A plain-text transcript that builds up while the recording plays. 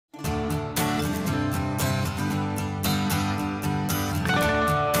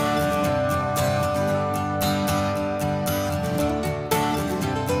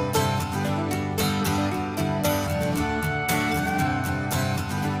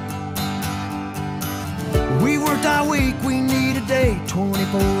our week, we need a day,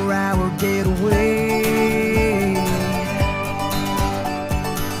 24-hour getaway.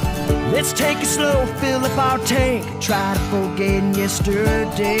 Let's take it slow, fill up our tank, try to forget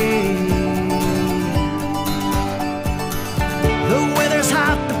yesterday. The weather's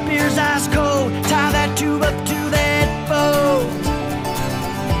hot, the beer's ice cold, tie that tube up to that boat.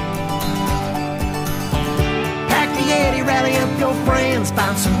 Pack the Yeti, rally up your friends,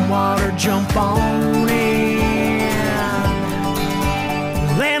 find some water, jump on in.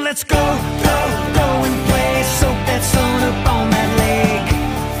 Then let's go, go, go and play, soak that sun up on that lake.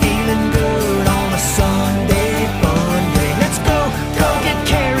 Feeling good on a Sunday fun day. Let's go, go get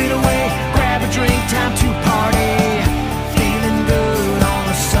carried away, grab a drink, time to party. Feeling good on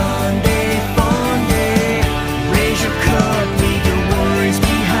a Sunday fun day. Raise your cup, leave your worries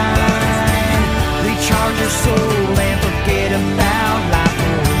behind. Recharge your soul and forget about life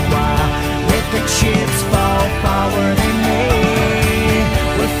for a while. Let the chips fall far where they may.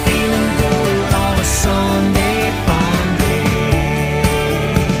 We're feeling good on a Sunday fun day.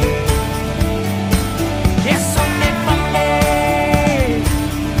 Yes, Sunday fun day.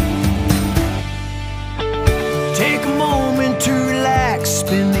 Take a moment to relax,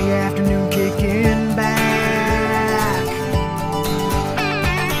 spend the afternoon kicking back.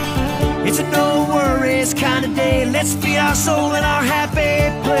 It's a no worries kind of day. Let's feed our soul in our happy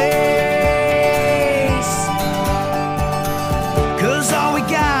place. 'Cause all we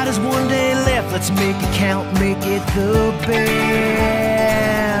got is one day left. Let's make it count, make it the best.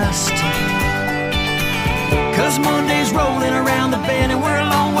 'Cause Monday's rolling around the bend and we're a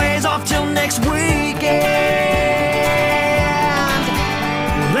long ways off till next weekend.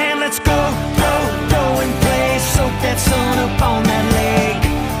 Then let's go, go, go and play, soak that sun up on that lake.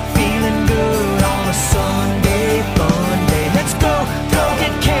 Feeling good on a Sunday fun day. Let's go, go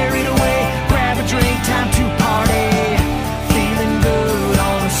get carried away, grab a drink, time to party. Feeling good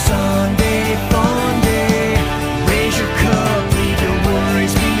on a Sunday fun day. Raise your cup, leave your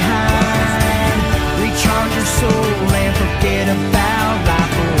worries behind. Recharge your soul and forget about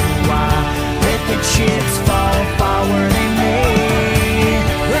life for a while. Let the chips fall far where they may.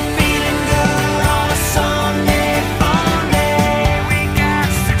 We're feeling good on a Sunday fun day. We got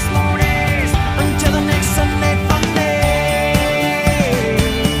 6 more days until the next Sunday fun day.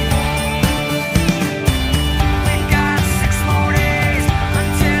 We got 6 more days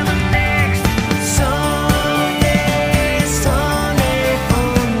until the next Sunday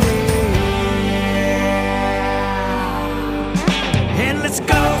fun day. And let's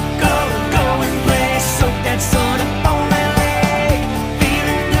go, go, go and play, soak that sun up on that lake.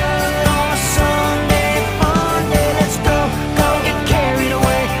 Feeling good on a Sunday fun day. Let's go, go get carried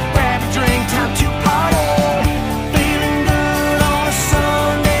away, grab a drink, time to party. Feeling good on a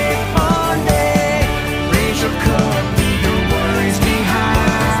Sunday fun day. Raise your cup, leave your worries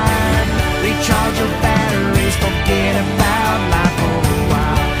behind. Recharge your batteries, forget about life for a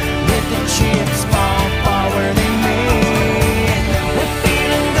while. Let the chips fall far where they may. We're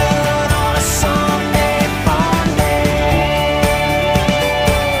feeling good on a Sunday fun day.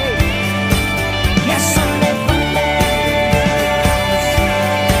 Yes, Sunday fun day.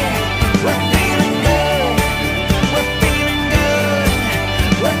 We're feeling good. We're feeling good.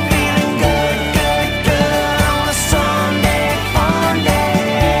 We're feeling good, good, good on a Sunday fun day.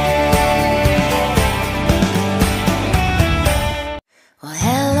 Well,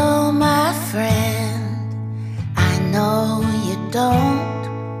 hello, my friend. I know you don't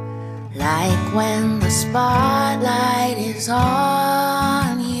like when the spotlight is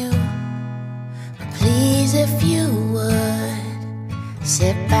on you. But please, if you would,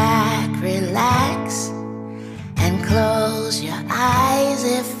 sit back, relax, and close your eyes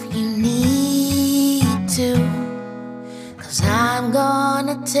if you need to. 'Cause I'm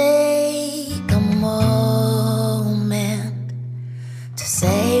gonna take a moment to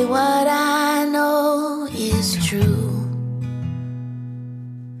say what I know is true.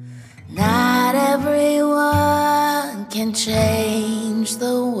 Not everyone can change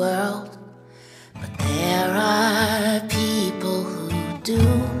the world, but there are people who do.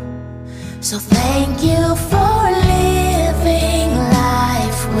 So thank you for living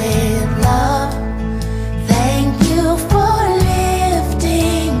life with love. Thank you for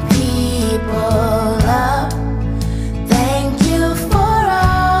lifting people up. Thank you for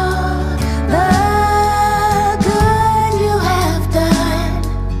all the good you have done.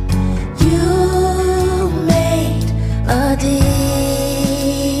 You made a difference.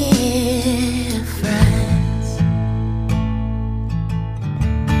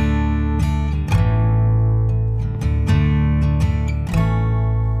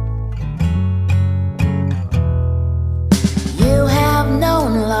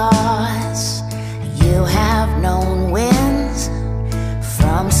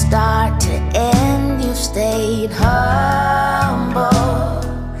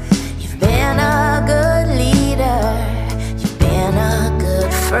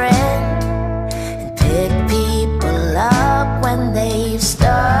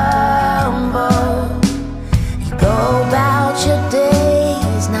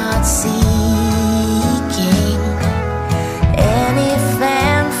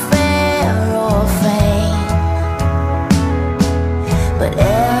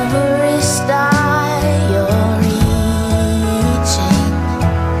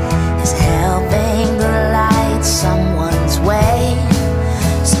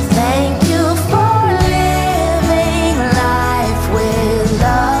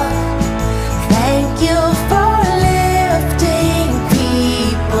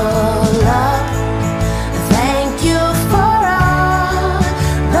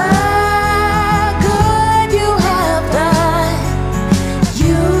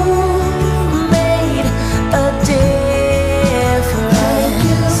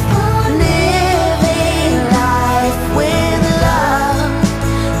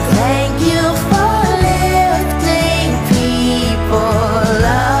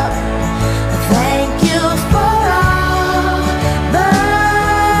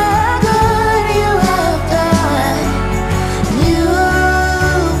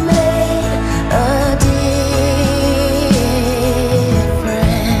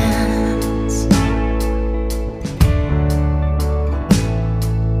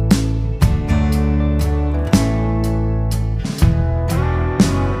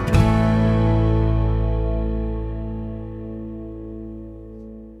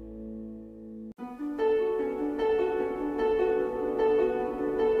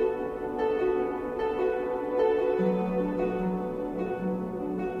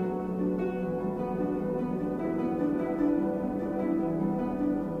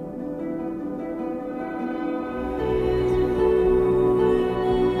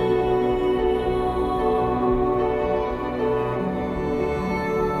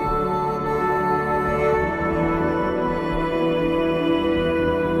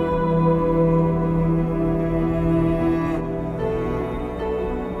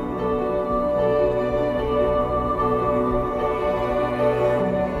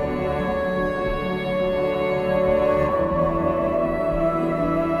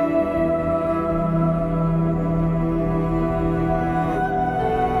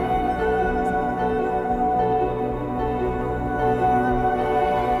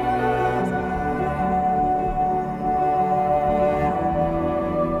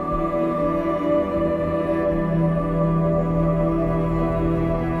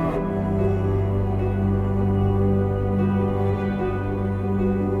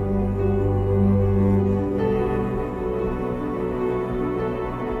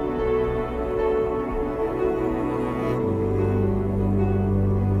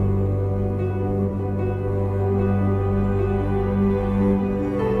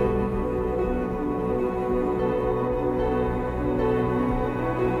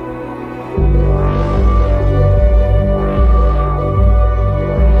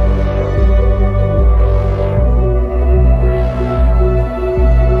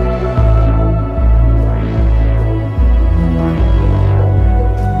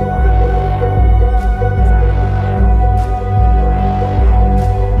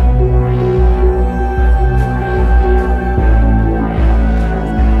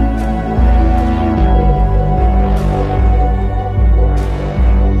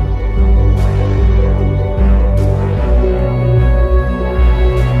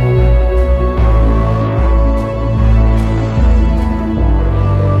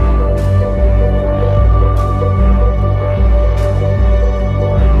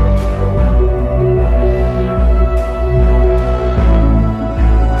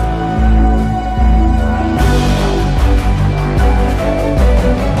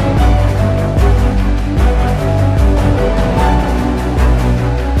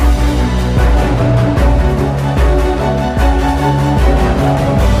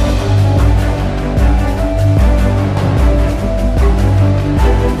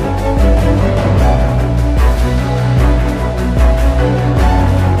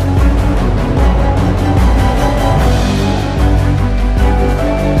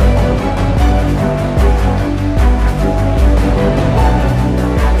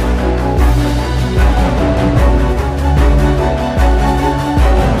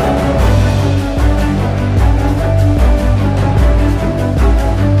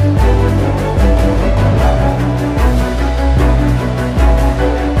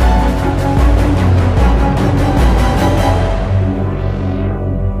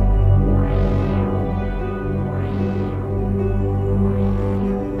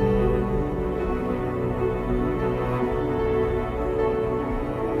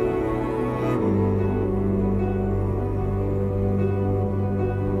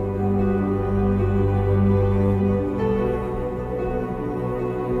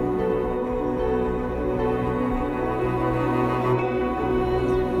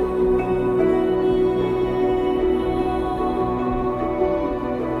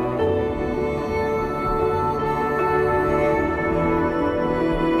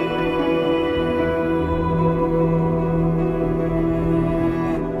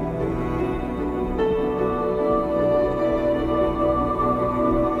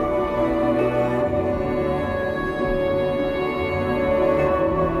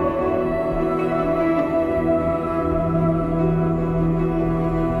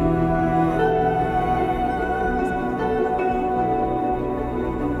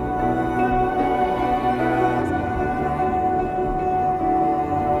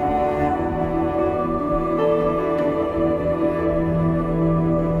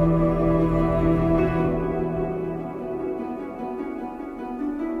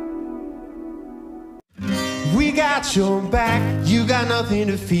 got nothing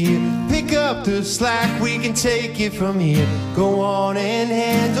to fear. Pick up the slack, we can take it from here. Go on and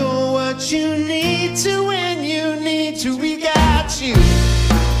handle what you need to when you need to. We got you.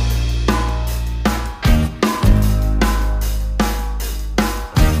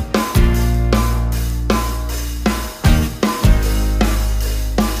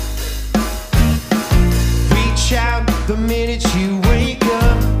 Reach out the minute you wake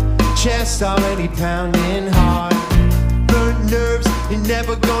up, chest already pounding hard. Burnt nerves, you're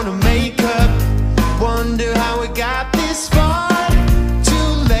never gonna make up. Wonder how we got this far.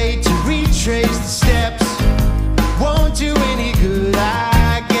 Too late to retrace the steps. Won't do any good,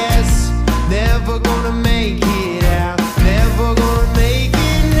 I guess. Never gonna make it out. Never gonna make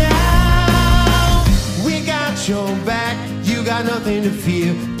it now. We got your back, you got nothing to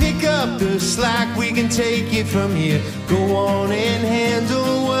fear. Pick up the slack, we can take it from here. Go on and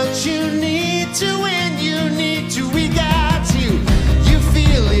handle what you need to when you need to. We got you. You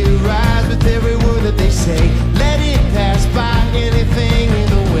feel it rise with every word that they say. Let it pass by, anything in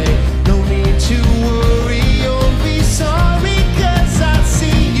the way. No need to worry or be sorry, 'cause I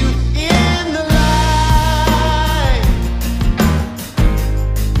see you in the light.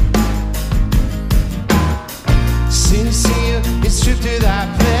 Sincere, it's stripped without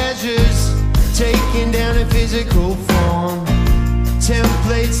pleasures, taken down in physical form.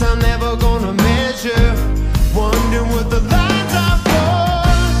 Templates I'm never gonna measure, wondering what the lines are for.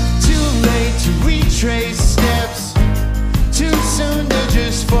 Too late to retrace steps, too soon to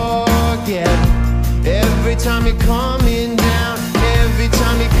just forget. Every time you're coming down, every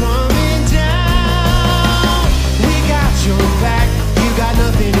time you're coming down. We got your back, you got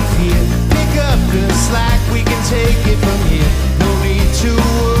nothing to fear. Pick up the slack, we can take it from here. No need to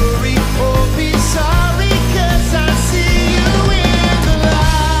worry or be sorry, 'cause I see you in the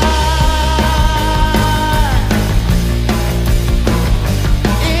light.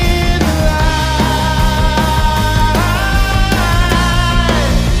 In the light.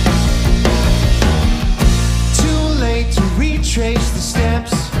 Too late to retrace the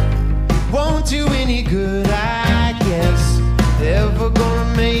steps. Won't do any good, I guess. Never gonna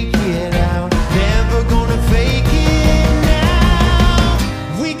make it out. Never gonna fake it now.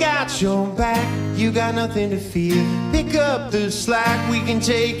 We got your back, you got nothing to fear. Pick up the slack, we can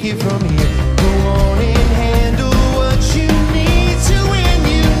take it from here. Go on and handle what you need to when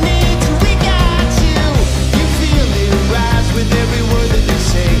you need to. We got you. You feel it rise with every word that they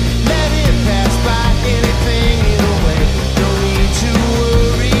say. Let it pass by, anything in the way. No need to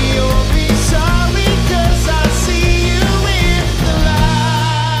worry or be sorry, 'cause I see you in the light.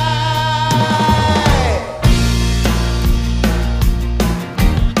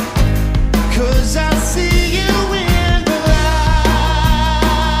 'Cause I see you in the light.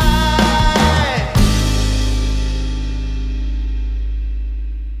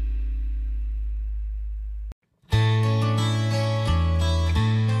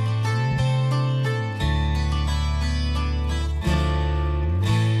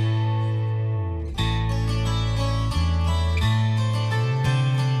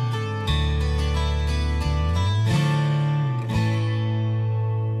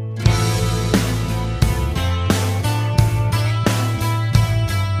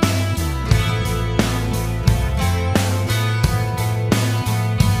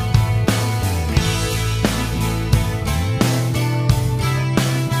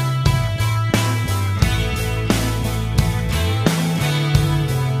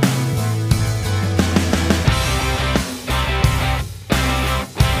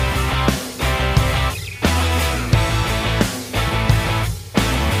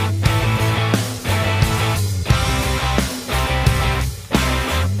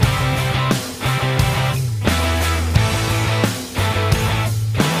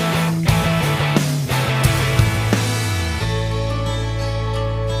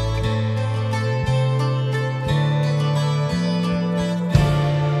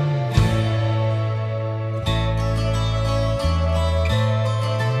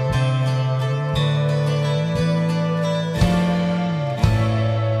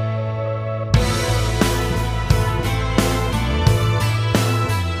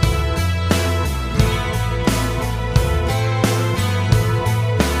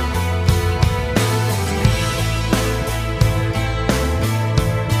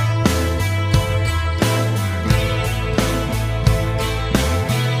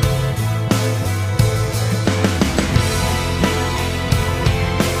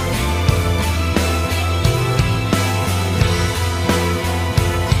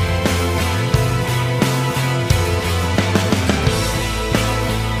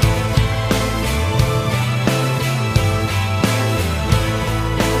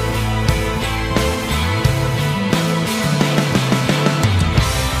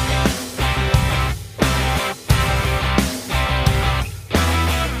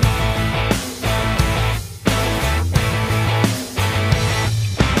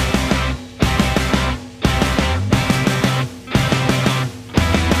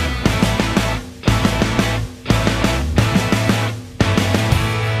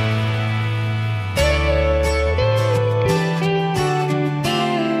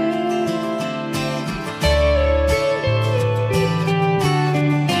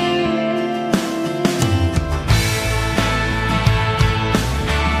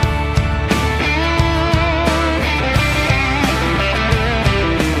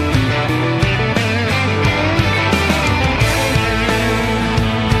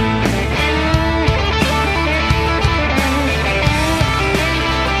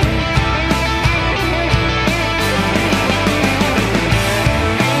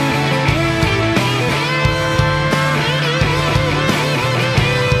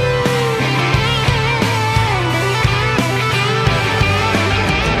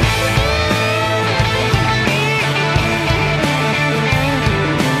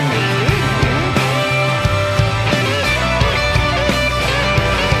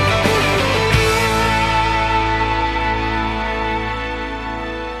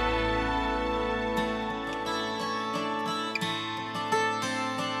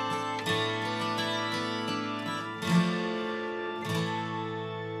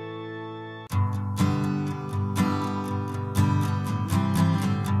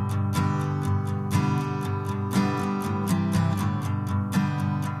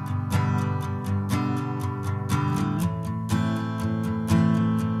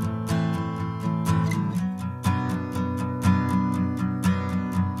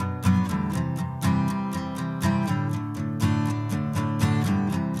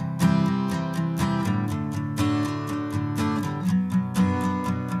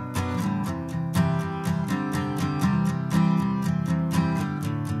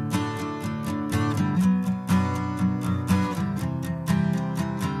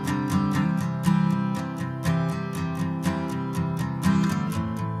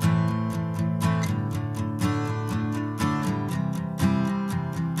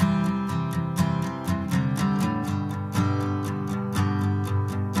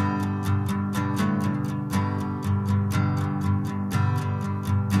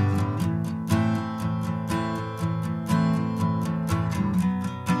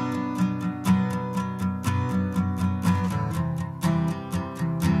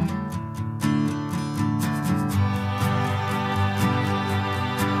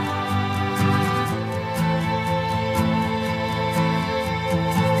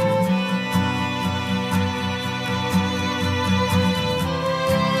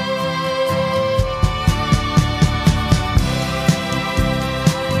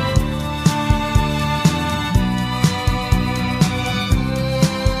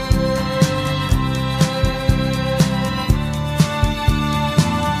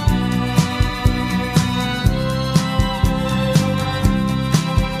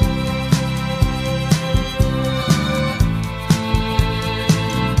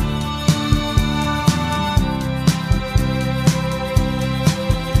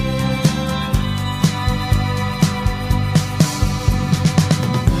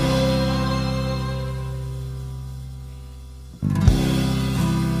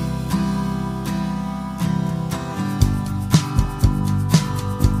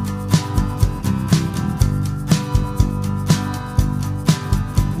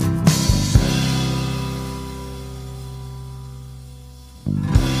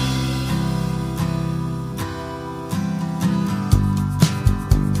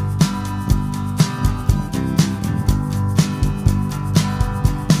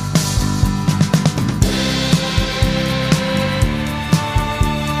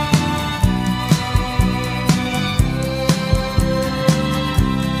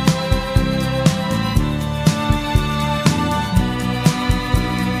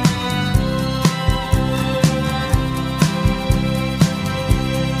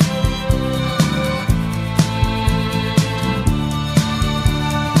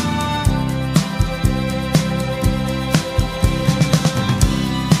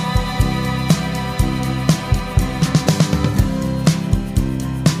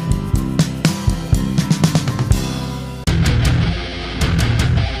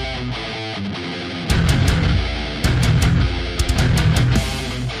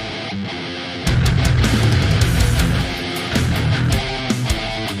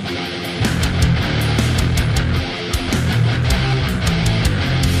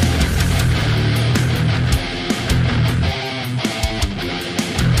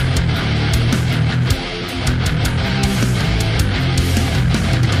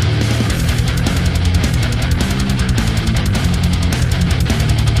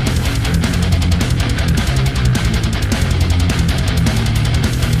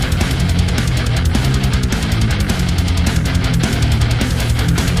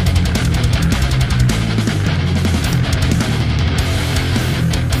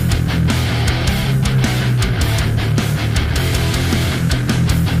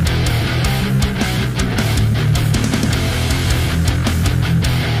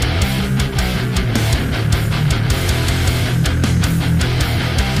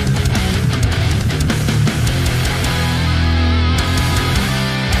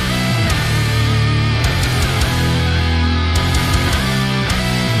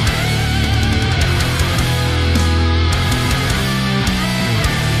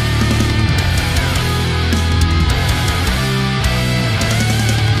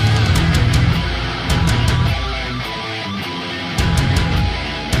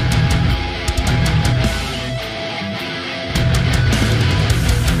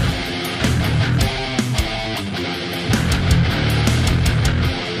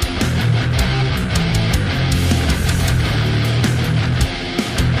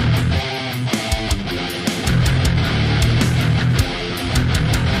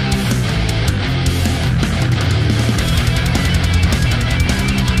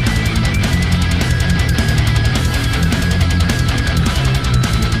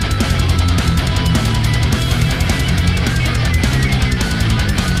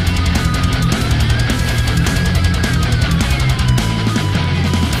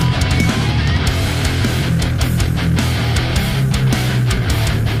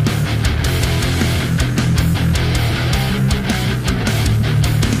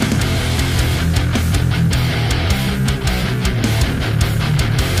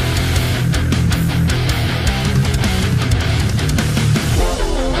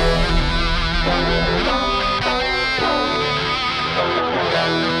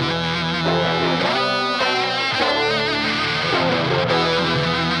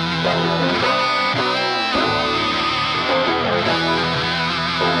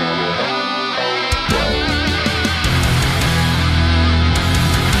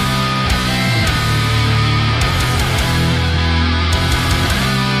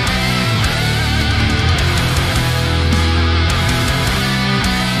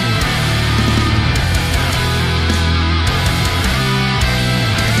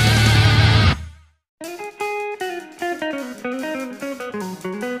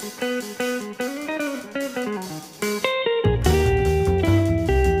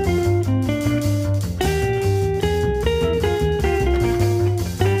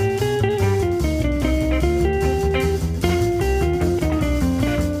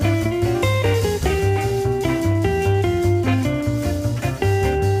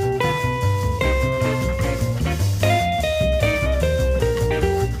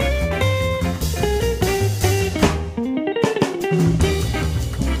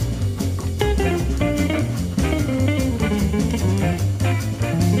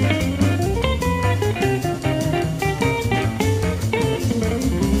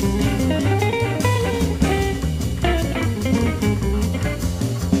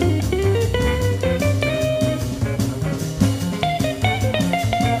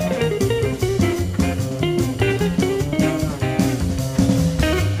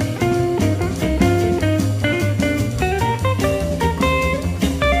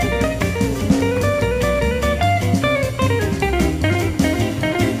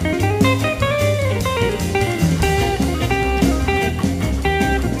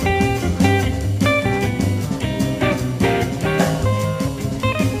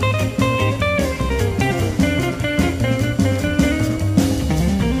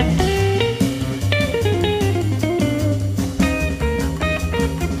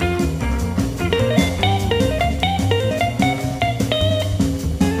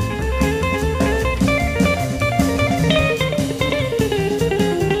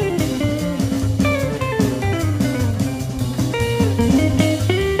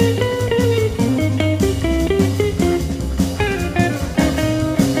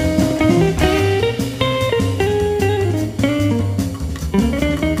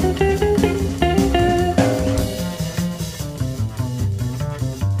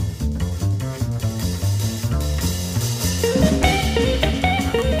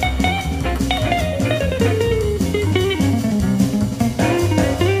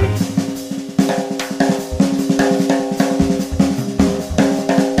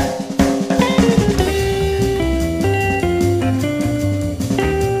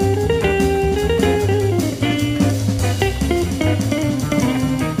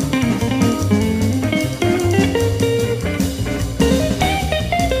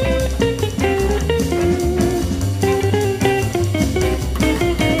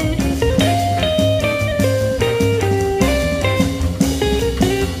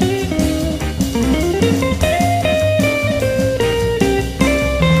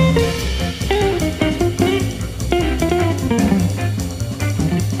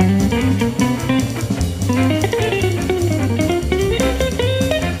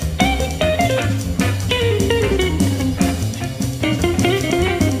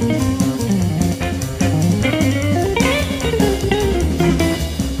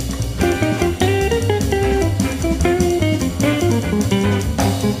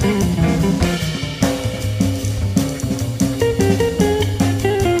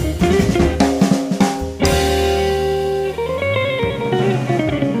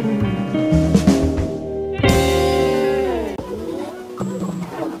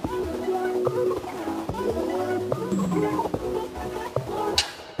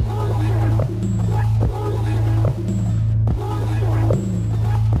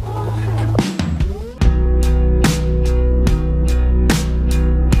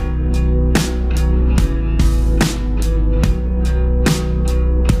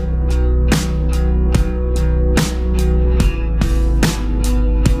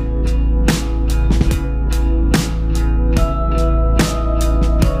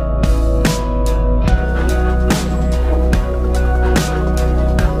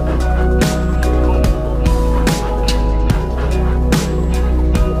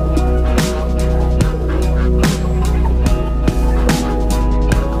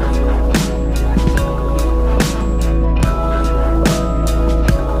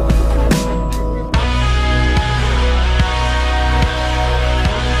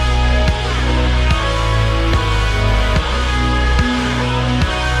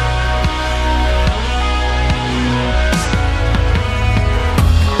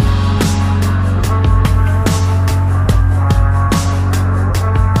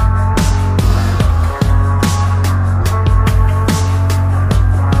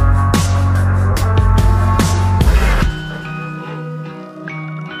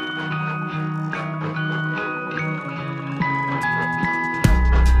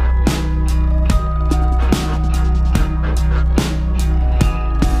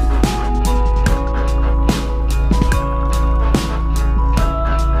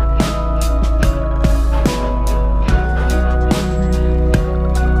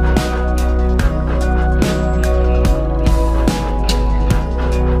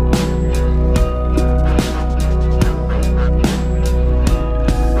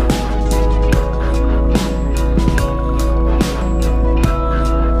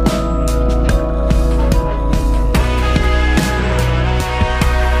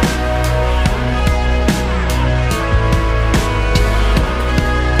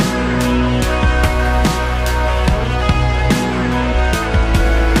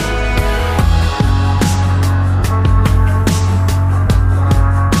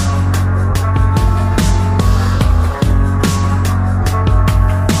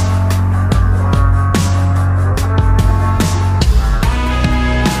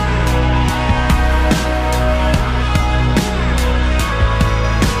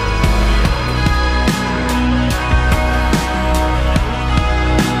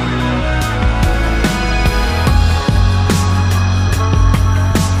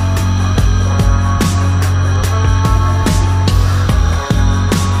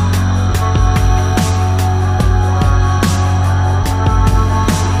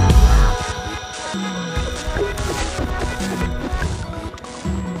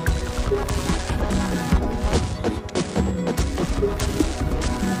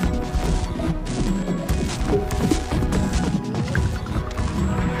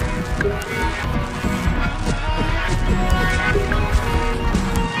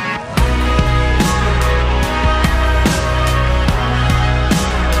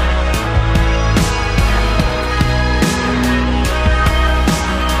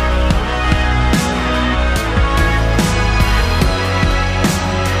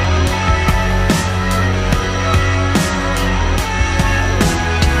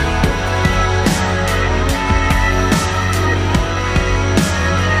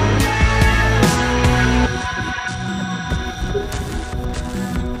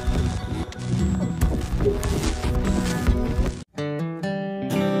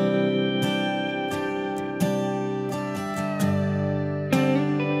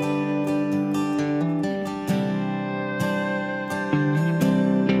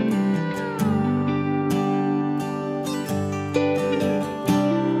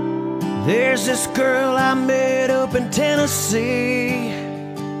 There's this girl I met up in Tennessee.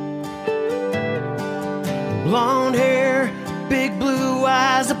 Blonde hair, big blue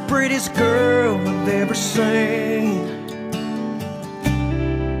eyes, the prettiest girl I've ever seen.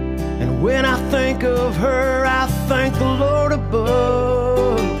 And when I think of her, I thank the Lord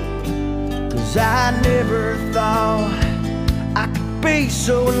above, 'cause I never thought I could be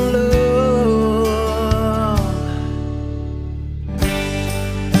so in love.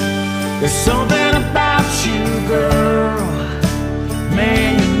 There's something about you, girl.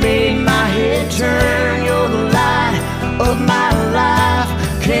 Man, you made my head turn. You're the light of my life.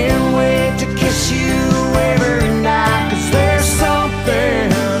 Can't wait to kiss you every night. 'Cause there's something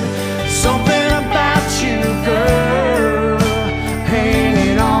about you, girl.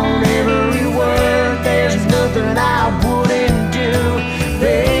 Hanging on every word. There's nothing I wouldn't do.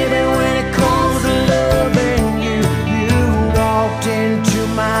 Baby, when it comes to loving you, you walked into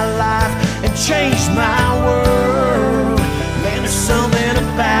my life and changed my world. Man, there's something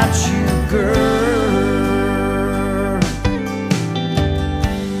about you, girl.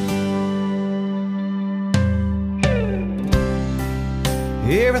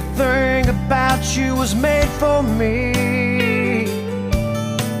 Everything about you was made for me.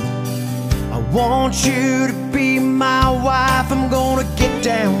 I want you to be my wife. I'm gonna get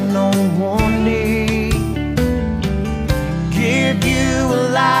down on one knee. Give you a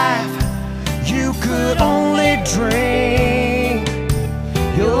life you could only dream.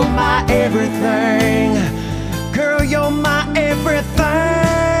 You're my everything, girl, you're my everything.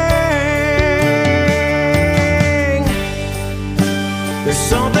 There's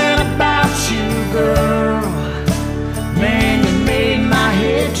something about you, girl. Man, you made my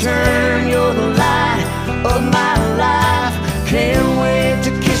head turn. You're the light of my life. Can't wait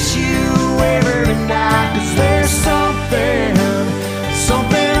to kiss you every night. 'Cause there's something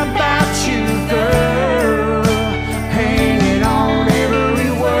about you, girl. Hanging on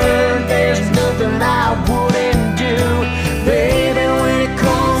every word. There's nothing I wouldn't do. Baby, when it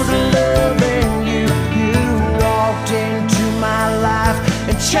comes to loving you, you walked into my life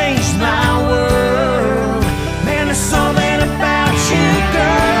and changed my world. Man, there's something about you,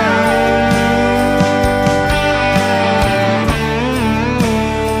 girl.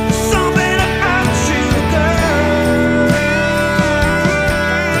 Something about you, girl.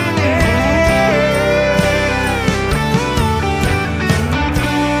 Yeah.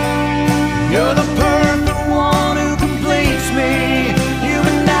 You're the perfect one who completes me. You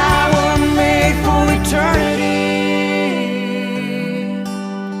and I were made for eternity.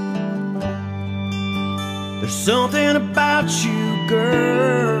 There's something about you,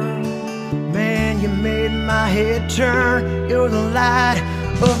 girl. Man, you made my head turn. You're the light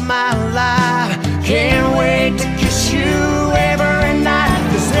of my life. Can't wait to kiss you every night.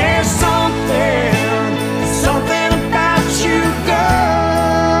 'Cause there's something about you,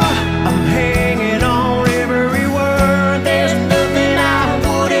 girl. I'm hanging on every word. There's nothing I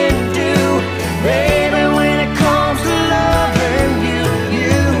wouldn't do. Baby, when it comes to loving you,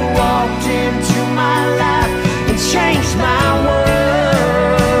 you walked into my life and changed my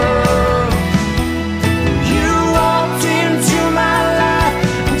world. You walked into my life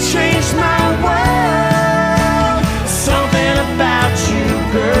and changed my world.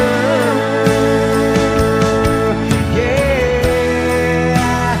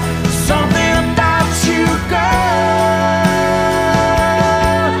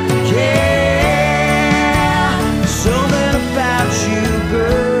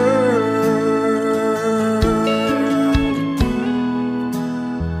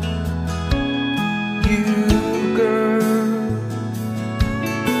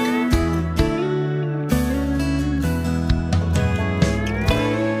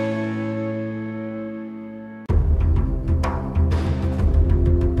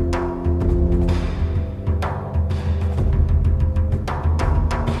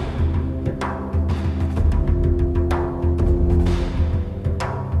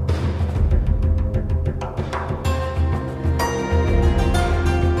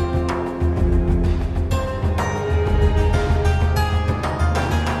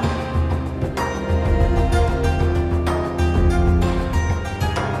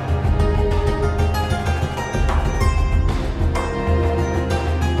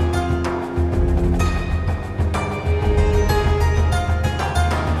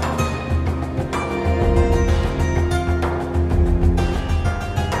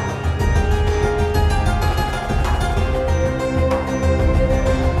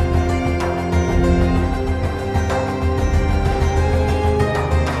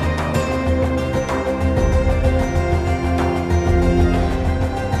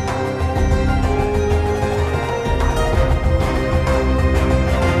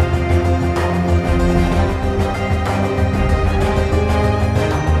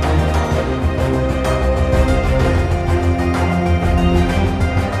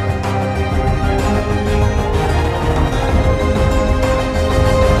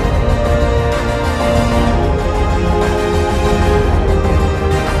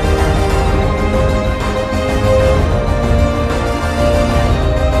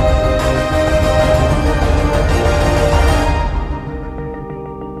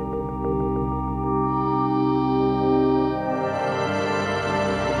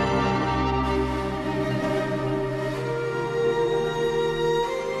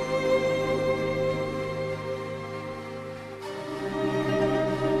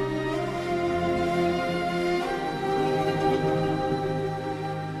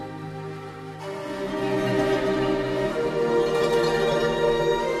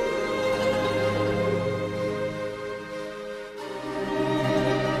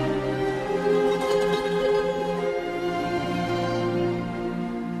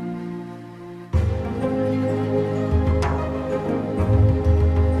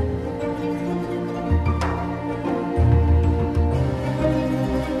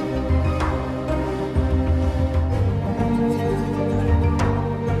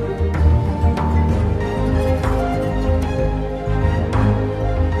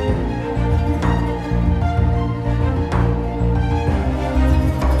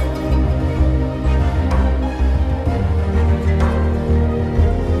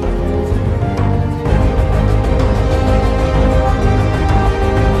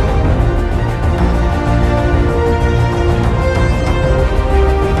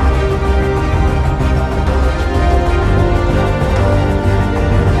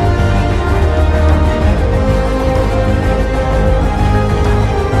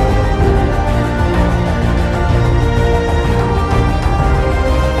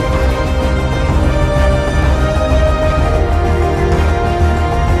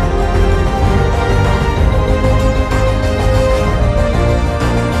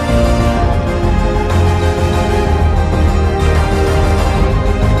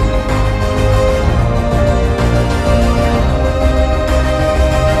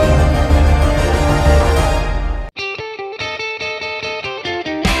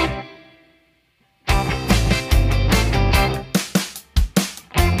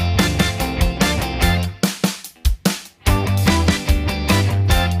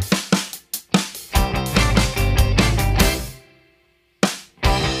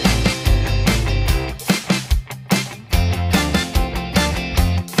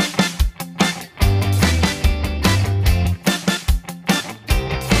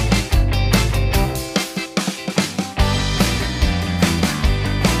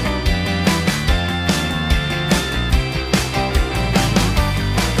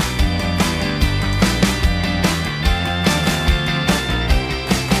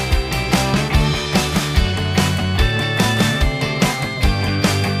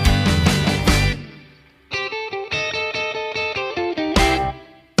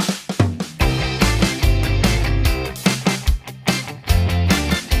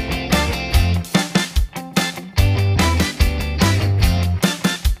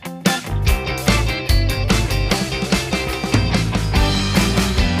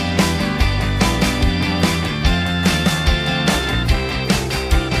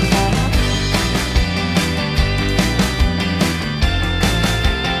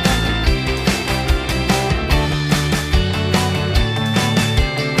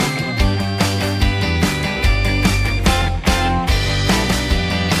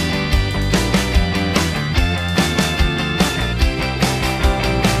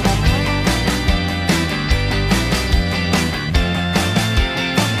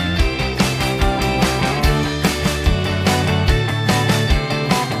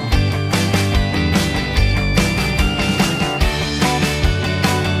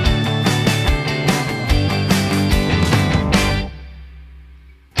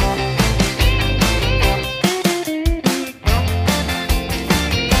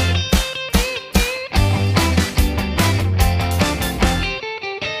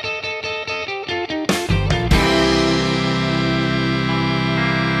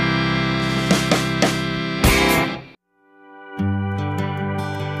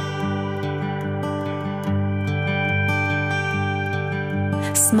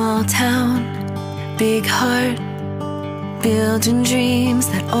 Small town, big heart, building dreams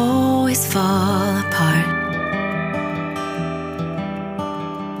that always fall apart.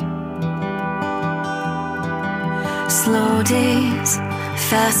 Slow days,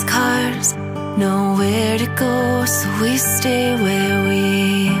 fast cars, nowhere to go, so we stay where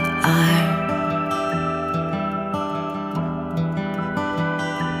we are.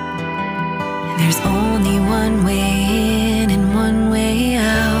 There's only one way in and one way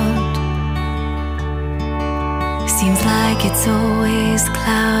out. Seems like it's always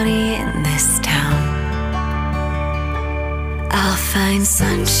cloudy in this town. I'll find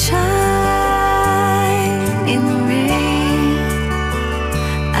sunshine in the rain.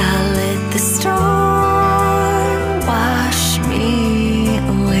 I'll let the storm wash me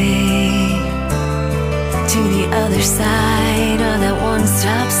away to the other side of that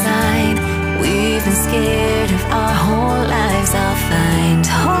one-stop sign. We've been scared of our whole lives. I'll find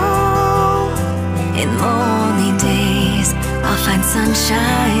home in lonely days. I'll find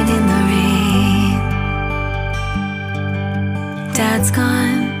sunshine in the rain. Dad's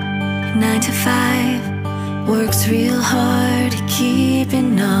gone, 9 to 5. Works real hard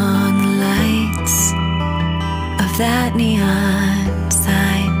keeping on the lights of that neon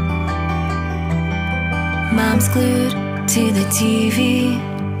sign. Mom's glued to the TV,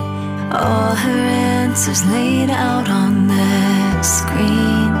 all her answers laid out on the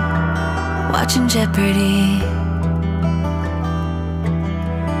screen, watching Jeopardy.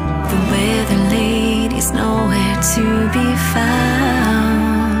 The weather lady's nowhere to be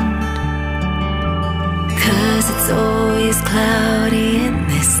found, 'cause it's always cloudy in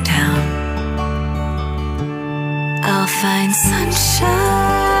this town. I'll find sunshine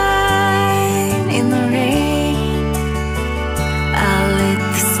in the rain. I'll let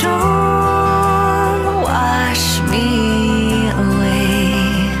the storm wash me away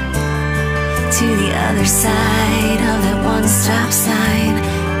to the other side of that one-stop sign.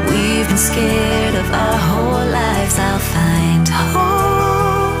 We've been scared of our whole lives. I'll find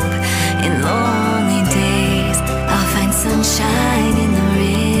hope in lonely days. I'll find sunshine in the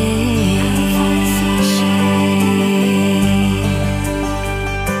rain.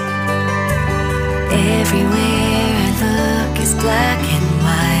 Everywhere I look is black and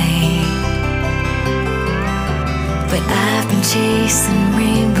white, but I've been chasing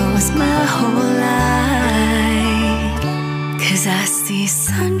rainbows my whole life, 'cause I see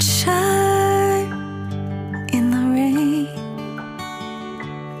sunshine in the rain.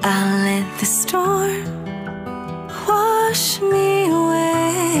 I'll let the storm wash me away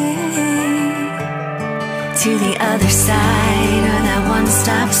to the other side of that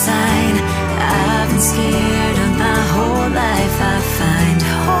one-stop sign. I've been scared of my whole life. I find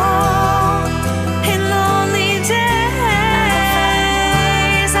hope in lonely days.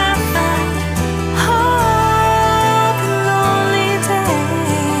 I find hope in lonely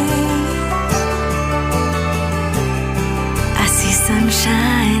days. I see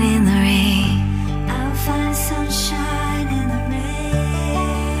sunshine in the rain. I'll find sunshine in the rain.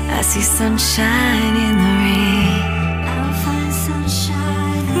 I see sunshine in the rain. I'll find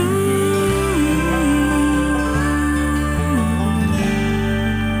sunshine in the rain.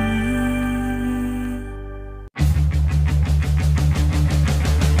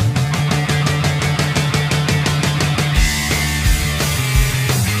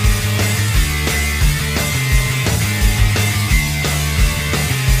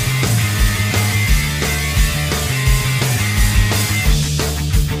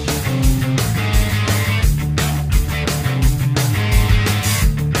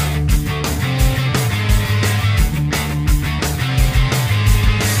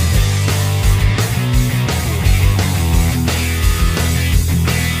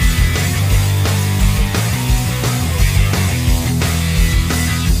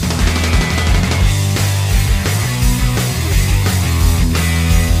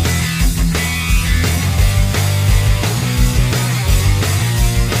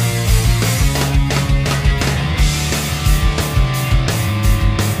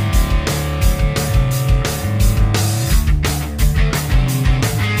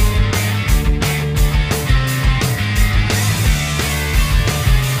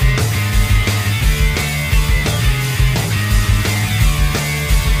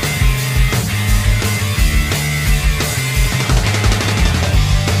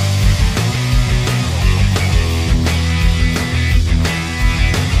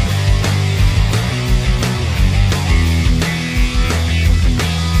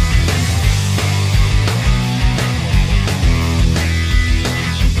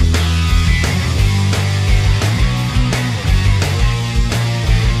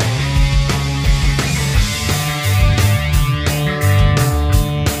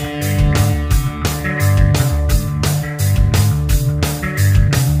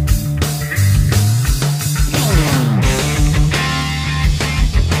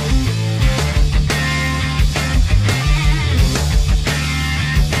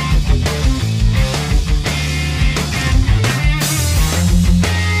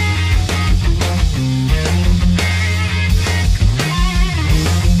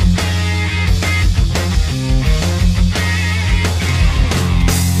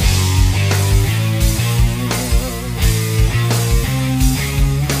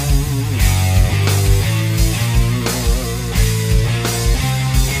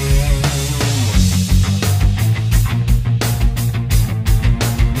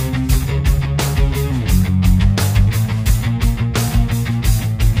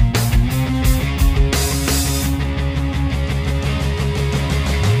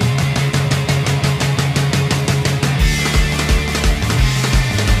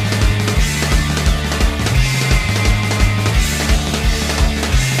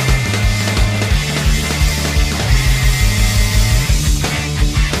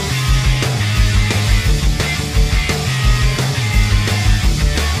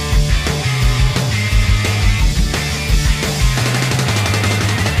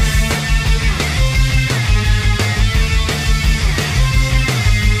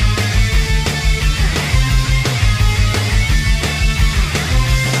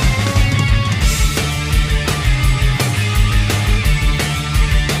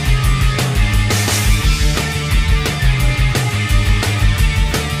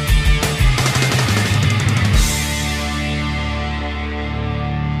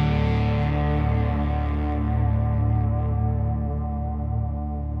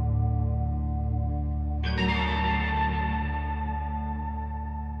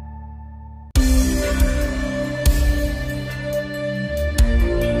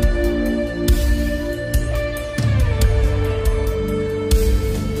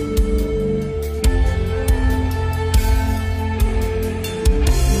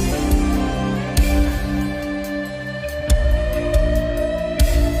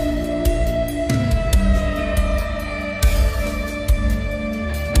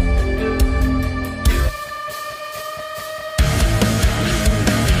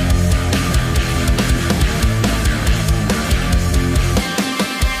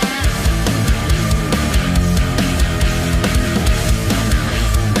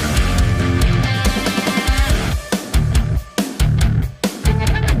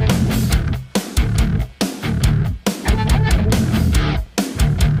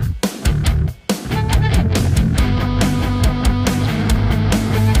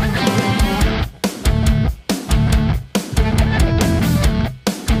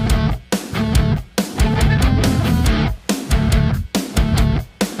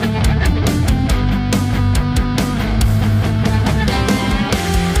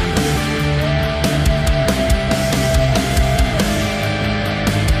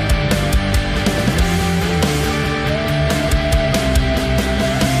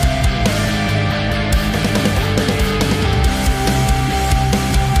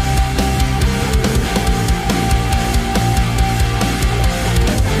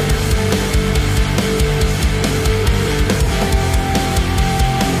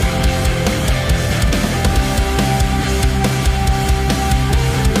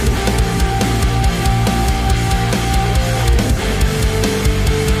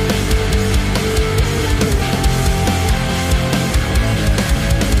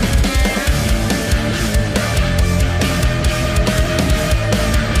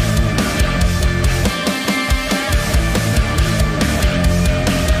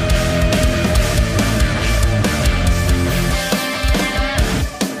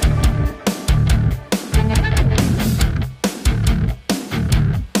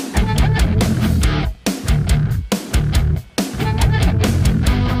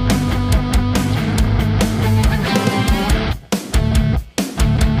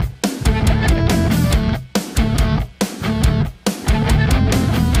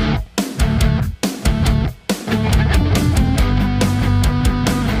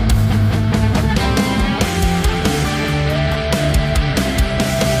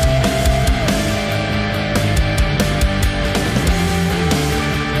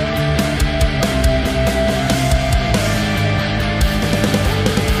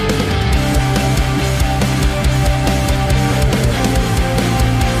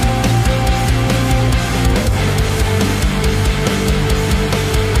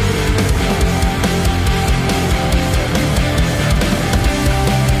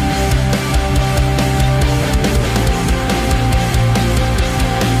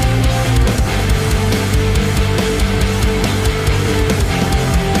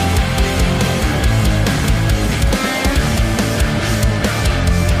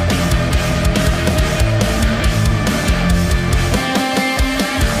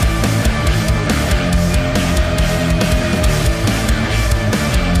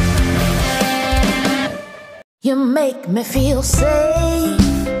 You make me feel safe.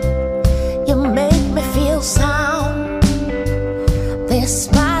 You make me feel sound. This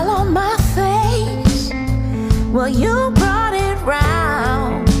smile on my face, well, you brought it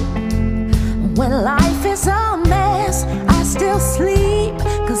round. When life is a mess, I still sleep,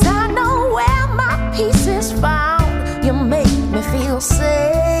 'cause I know where my peace is found. You make me feel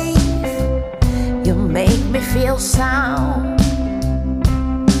safe. You make me feel sound.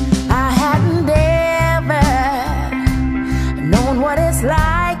 I hadn't ever known what it's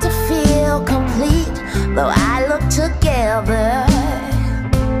like to feel complete, though I look together.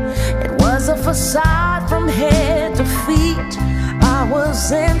 It was a facade from head to feet. I was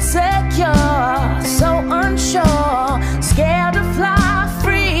insecure, so unsure, scared to fly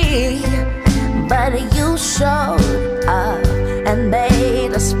free. But you showed up and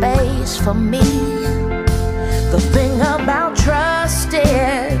made a space for me. The thing about trust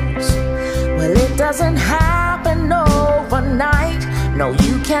is, well, it doesn't happen overnight. No,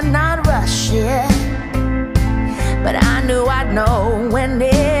 you cannot rush it. But I knew I'd know when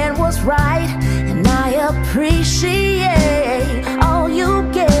it was right, and I appreciate all you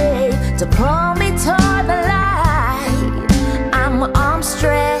gave to pull me toward the light. I'm arms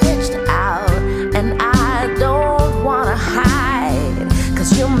stretched out, and I don't wanna hide,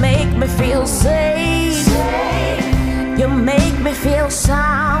 'cause you make me feel safe. You make me feel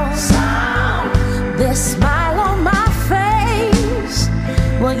sound. This smile on my face,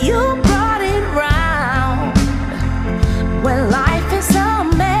 well, you brought it round. When life is a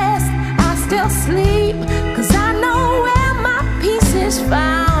mess, I still sleep, 'cause I know where my peace is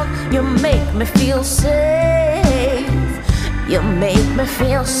found. You make me feel safe. You make me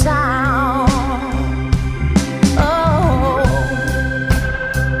feel sound. Oh,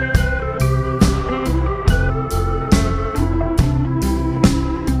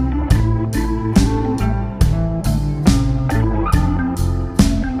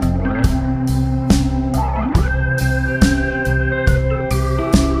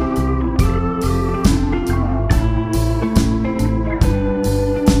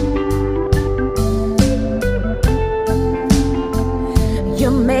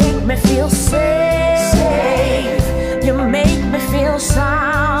 me feel safe. You make me feel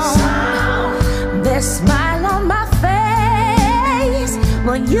sound. This smile on my face,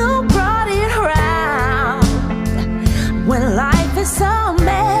 well, you brought it round. When life is a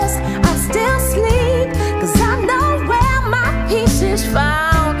mess, I still sleep, 'cause I know where my peace is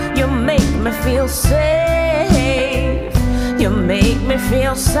found. You make me feel safe. You make me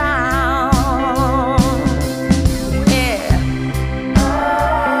feel sound.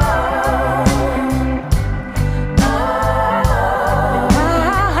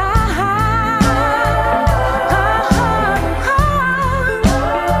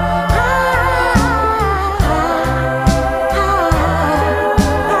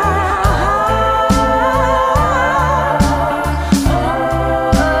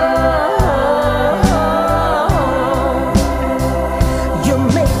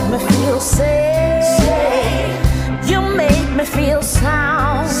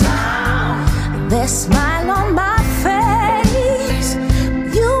 This smile on my face,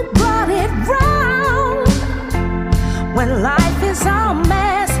 you brought it round. When life is a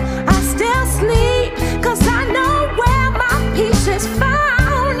mess, I still sleep, 'cause I know where my peace is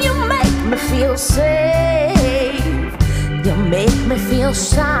found. You make me feel safe. You make me feel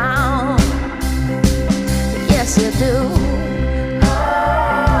sound. Yes, you do.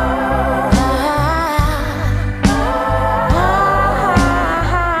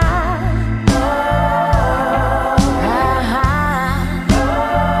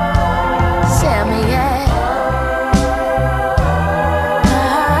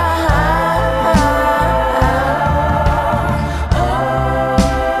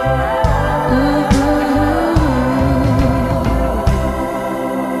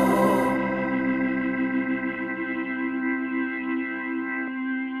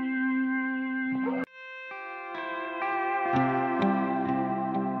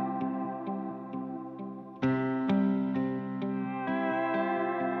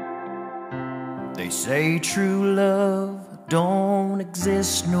 They say true love don't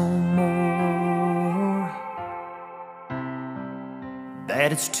exist no more, that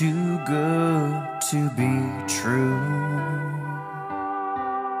it's too good to be true.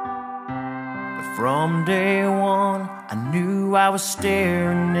 But from day one, I knew I was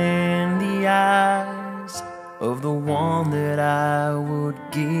staring in the eyes of the one that I would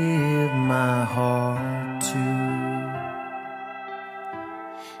give my heart to.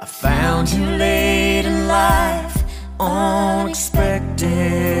 I found you late in life,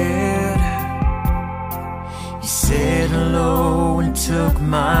 unexpected. You said hello and took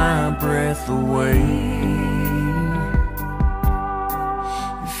my breath away.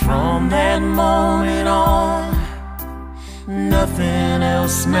 From that moment on, nothing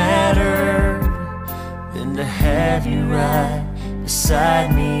else mattered than to have you right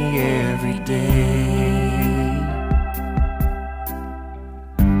beside me every day.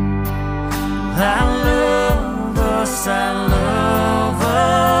 I love us, I love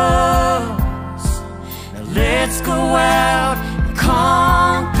us. Now let's go out and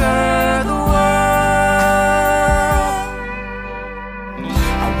conquer the world.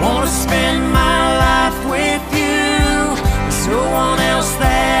 I wanna spend my life with you. There's no one else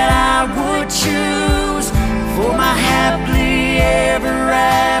that I would choose for my happily ever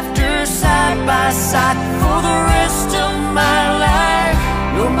after, side by side for the rest of my life.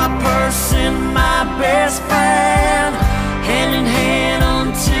 You're my person, my best friend, hand in hand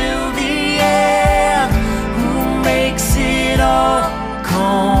until the end. Who makes it all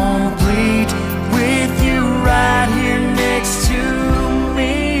complete with you right here next to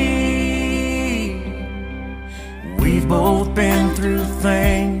me? We've both been through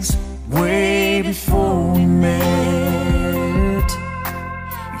things way before we met.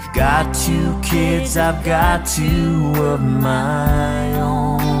 You've got 2 kids, I've got 2 of my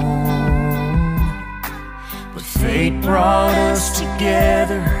own. But fate brought us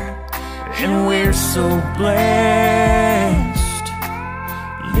together, and we're so blessed,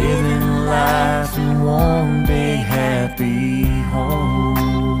 living life in one big happy home.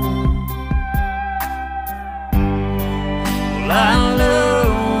 Well, I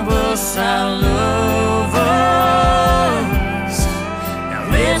love us, I love us. Now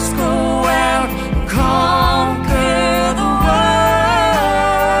let's go out and conquer the world.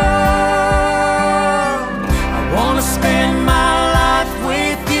 I wanna spend my life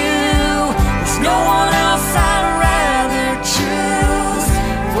with you. There's no one else I'd rather choose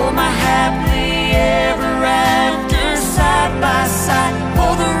for my happily ever after, side by side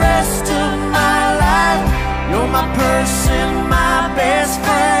for the rest of my life. You're my person, my best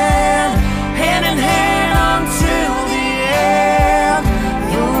friend, hand in hand until the end.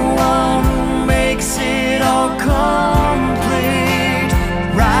 You're the one who makes it all complete,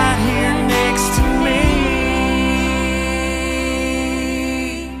 right here next to me.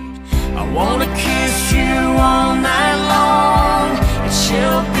 I wanna kiss you all night long at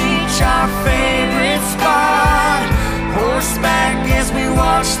Shell Beach, our favorite spot. Horseback as we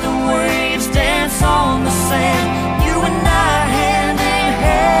watch the waves dance on the sand. You and I hand in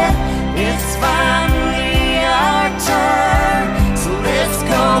hand. It's finally our turn, so let's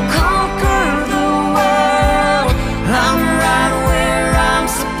go conquer the world. I'm right where I'm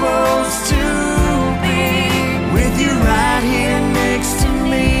supposed to be, with you right here next to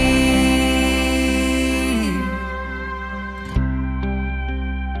me.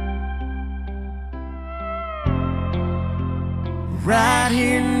 Right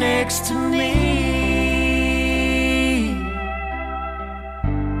here next to me,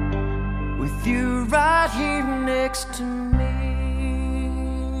 with you right here next to me.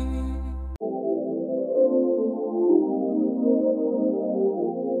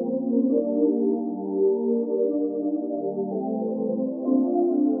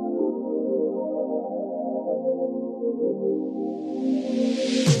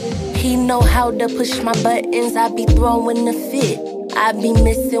 He know how to push my buttons, I be throwing a fit. I be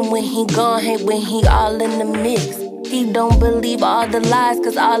missing when he gone, hate when he all in the mix. He don't believe all the lies,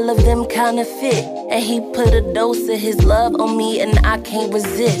 cause all of them counterfeit. And he put a dose of his love on me and I can't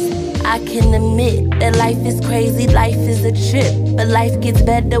resist. I can admit that life is crazy, life is a trip. But life gets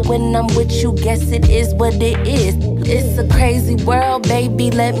better when I'm with you, guess it is what it is. It's a crazy world,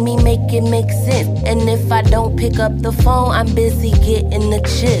 baby, let me make it make sense. And if I don't pick up the phone, I'm busy getting the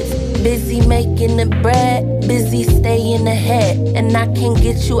chips. Busy making the bread, busy staying ahead. And I can't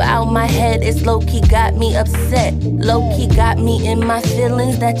get you out my head, it's low-key got me upset. Low-key got me in my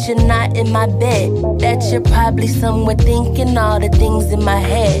feelings that you're not in my bed. That you're probably somewhere thinking all the things in my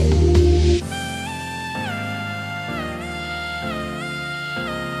head.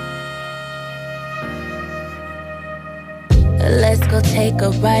 Let's go take a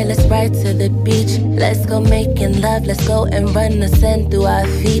ride, let's ride to the beach. Let's go making love, let's go and run the sand through our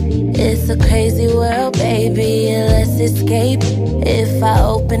feet. It's a crazy world, baby, let's escape. If I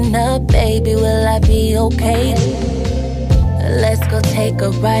open up, baby, will I be okay? Let's go take a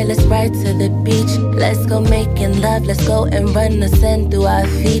ride, let's ride to the beach. Let's go making love, let's go and run the sand through our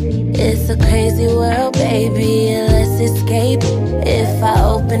feet. It's a crazy world, baby, let's escape. If I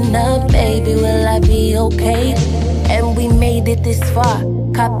open up, baby, will I be okay? And we made it this far,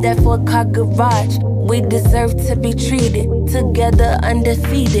 cop that 4-car garage. We deserve to be treated together,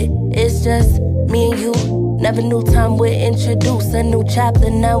 undefeated. It's just me and you. Never knew time would introduce a new chapter.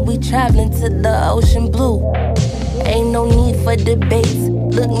 Now we traveling to the ocean blue. Ain't no need for debates.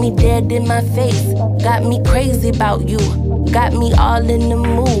 Look me dead in my face. Got me crazy about you. Got me all in the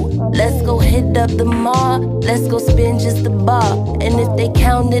mood. Let's go hit up the mall. Let's go spend just the bar. And if they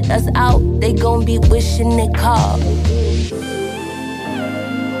counted us out, they gon' be wishing they called.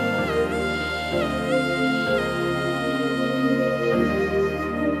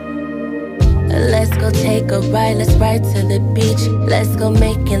 Let's go take a ride, let's ride to the beach. Let's go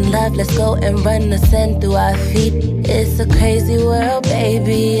making love, let's go and run the sand through our feet. It's a crazy world,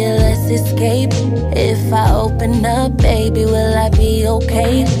 baby, let's escape. If I open up, baby, will I be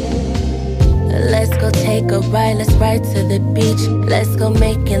okay? Let's go take a ride, let's ride to the beach. Let's go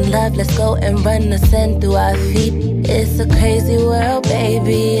making love, let's go and run the sand through our feet. It's a crazy world,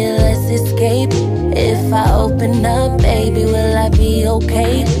 baby, let's escape. If I open up, baby, will I be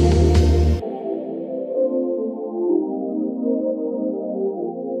okay?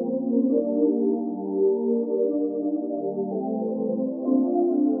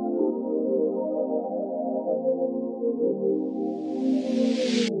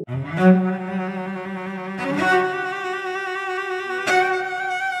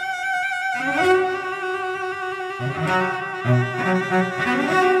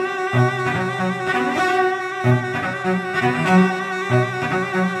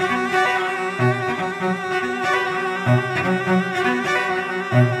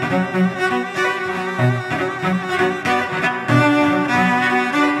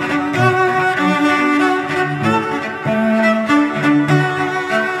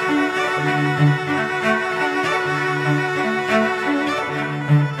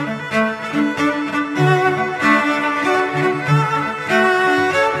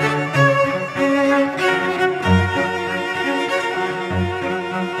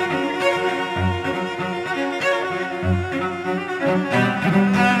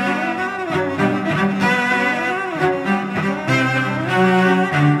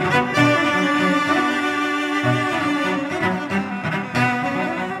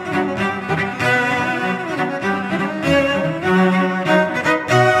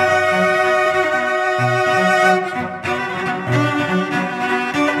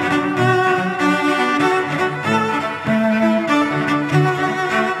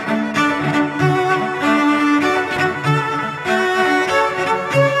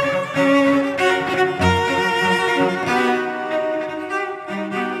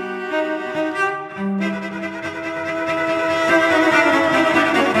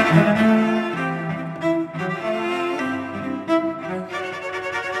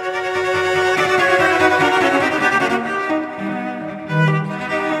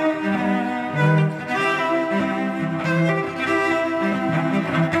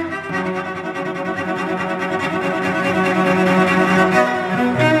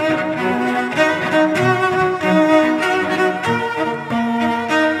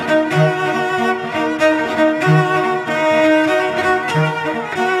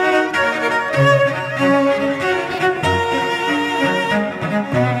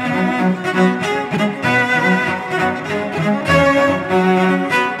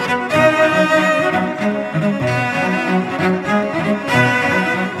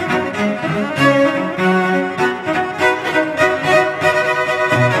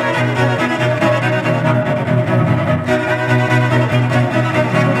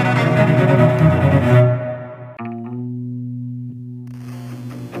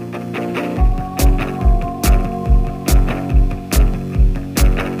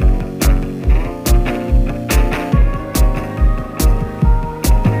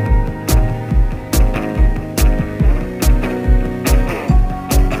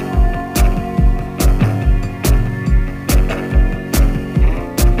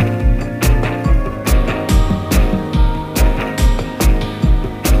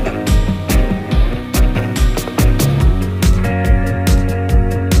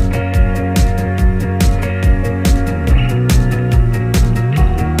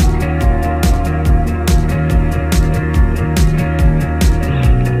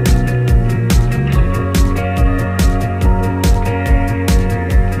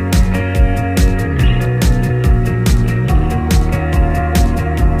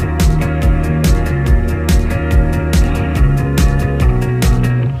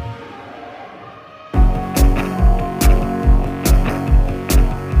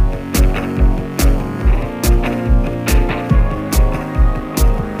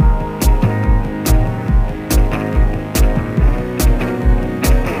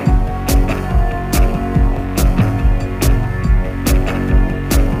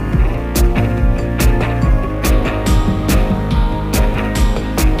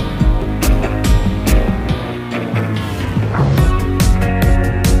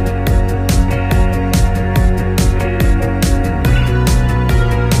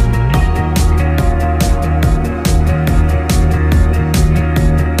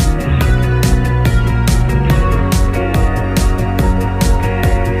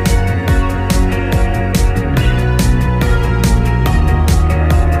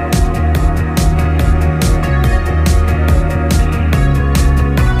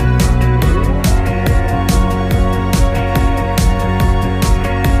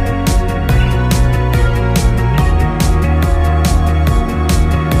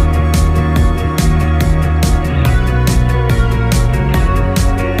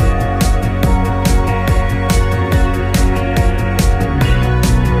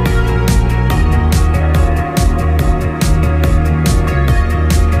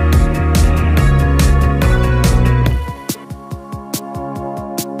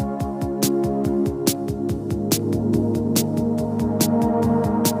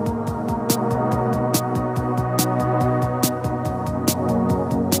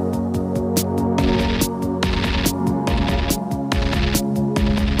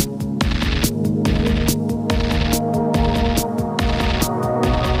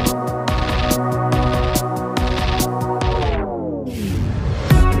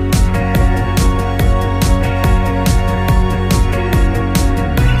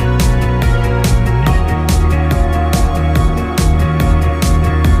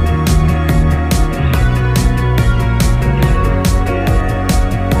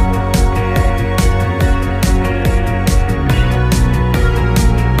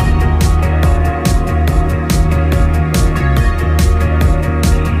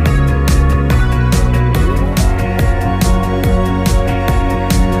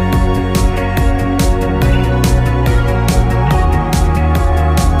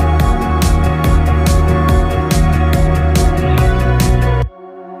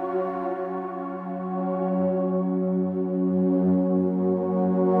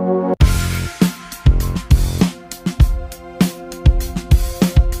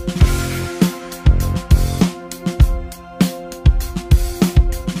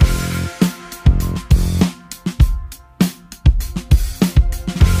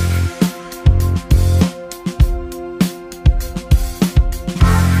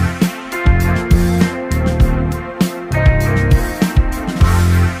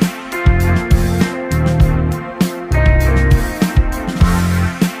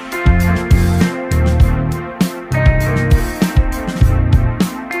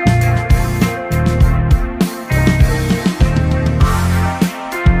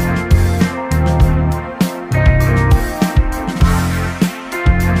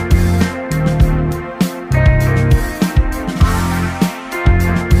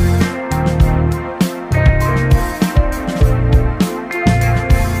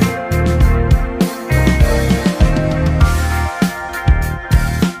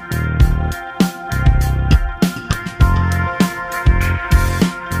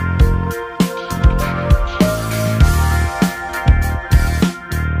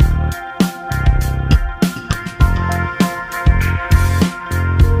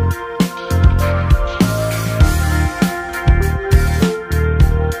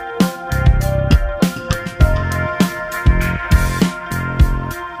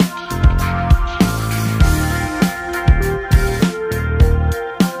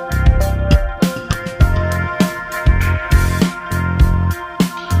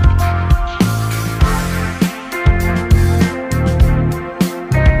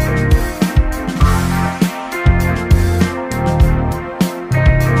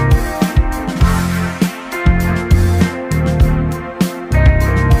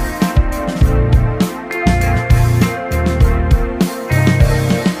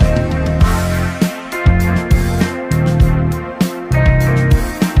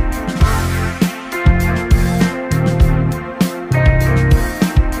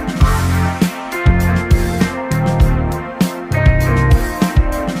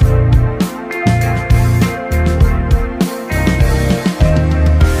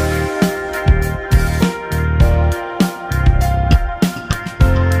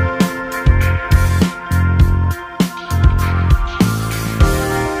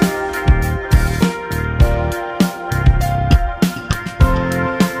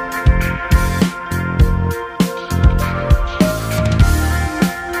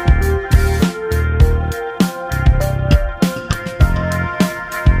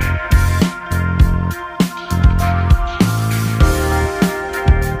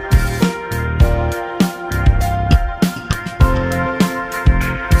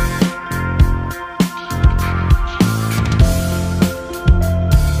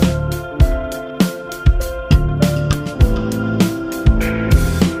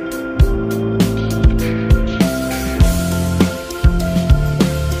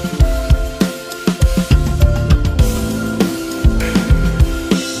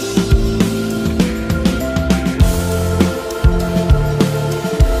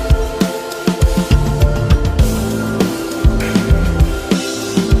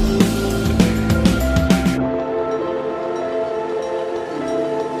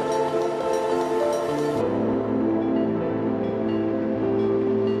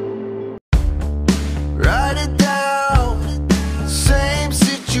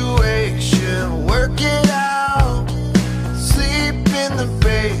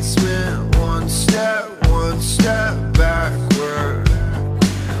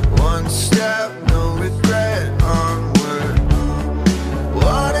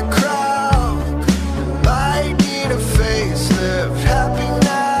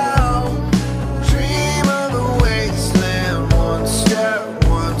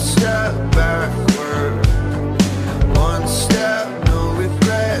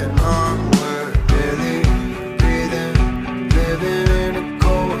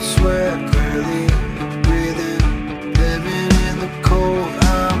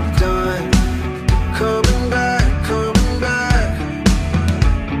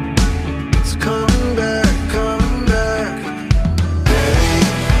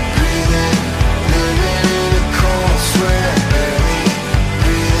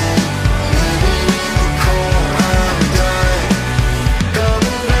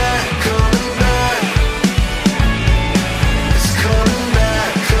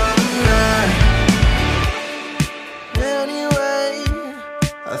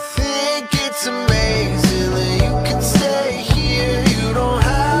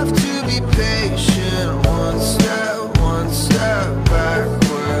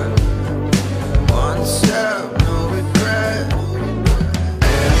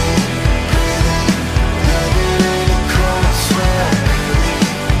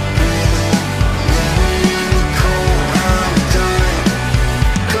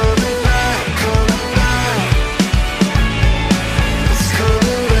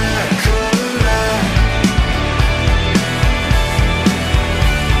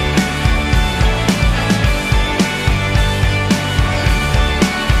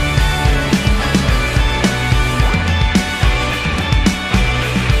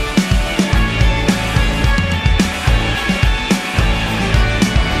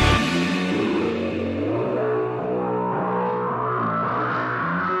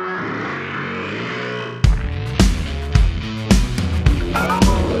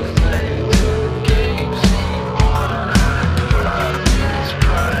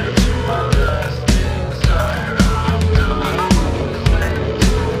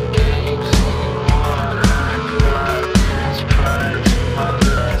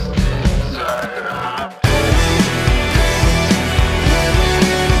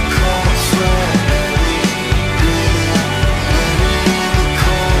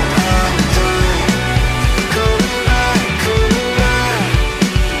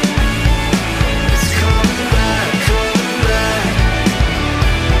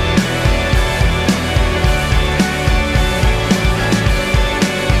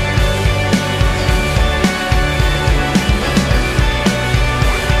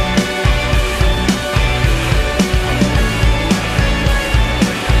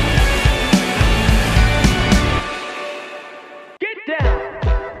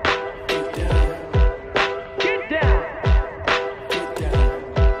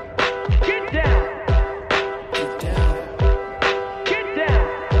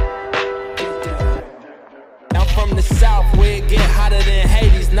 life where it get hotter than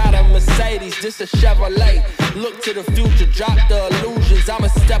Hades. Not a Mercedes, this a Chevrolet. Look to the future, drop the illusions. I'ma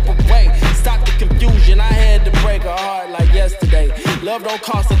step away, stop the confusion. I had to break a heart like yesterday. Love don't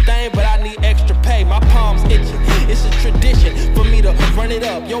cost a thing, but I need extra pay. My palms itching, it's a tradition for me to run it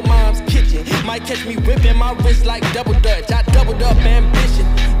up. Your mom's kitchen might catch me whipping my wrist like double dutch. I doubled up ambition,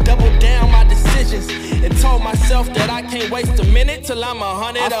 doubled down my decisions, and told myself that I can't waste a minute till I'm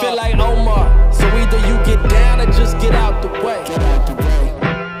 100 up. I feel like Omar, so either you get down or just get out the way.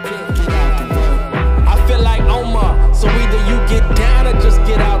 I feel like Omar, so either you get down or just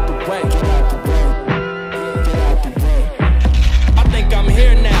get out the way. I think I'm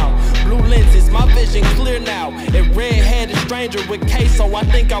here now, blue lenses, my vision clear now. And red-headed stranger with queso, I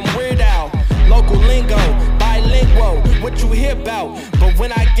think I'm weird out. Local lingo, bilingual, what you hear about? But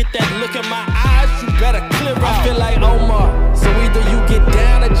when I get that look in my eyes, you better clear out. I feel like Omar, so either you get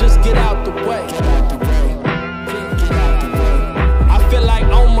down or just get out the way. I feel like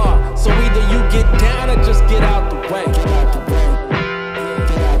Omar, so either you get down or just get out the way.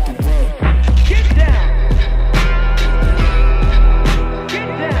 Get down. Get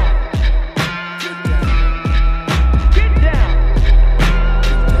down. Get down.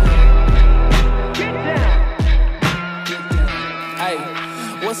 Get down. Hey,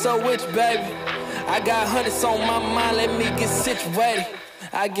 what's up with you, baby? I got hundreds on my mind, let me get situated.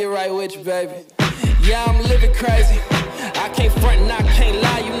 I get right with you, baby. Yeah, I'm living crazy. I can't front and I can't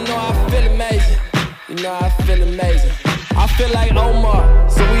lie, you know I feel amazing. You know I feel amazing. I feel like Omar,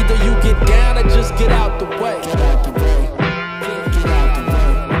 so either you get down or just get out the way.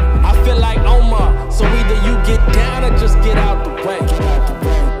 I feel like Omar, so either you get down or just get out the way.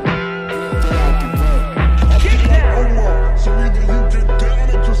 I feel like Omar, so either you get down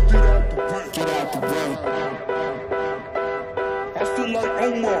or just get out the way. I feel like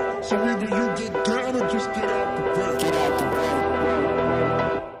Omar, so either you get down or just get out the way.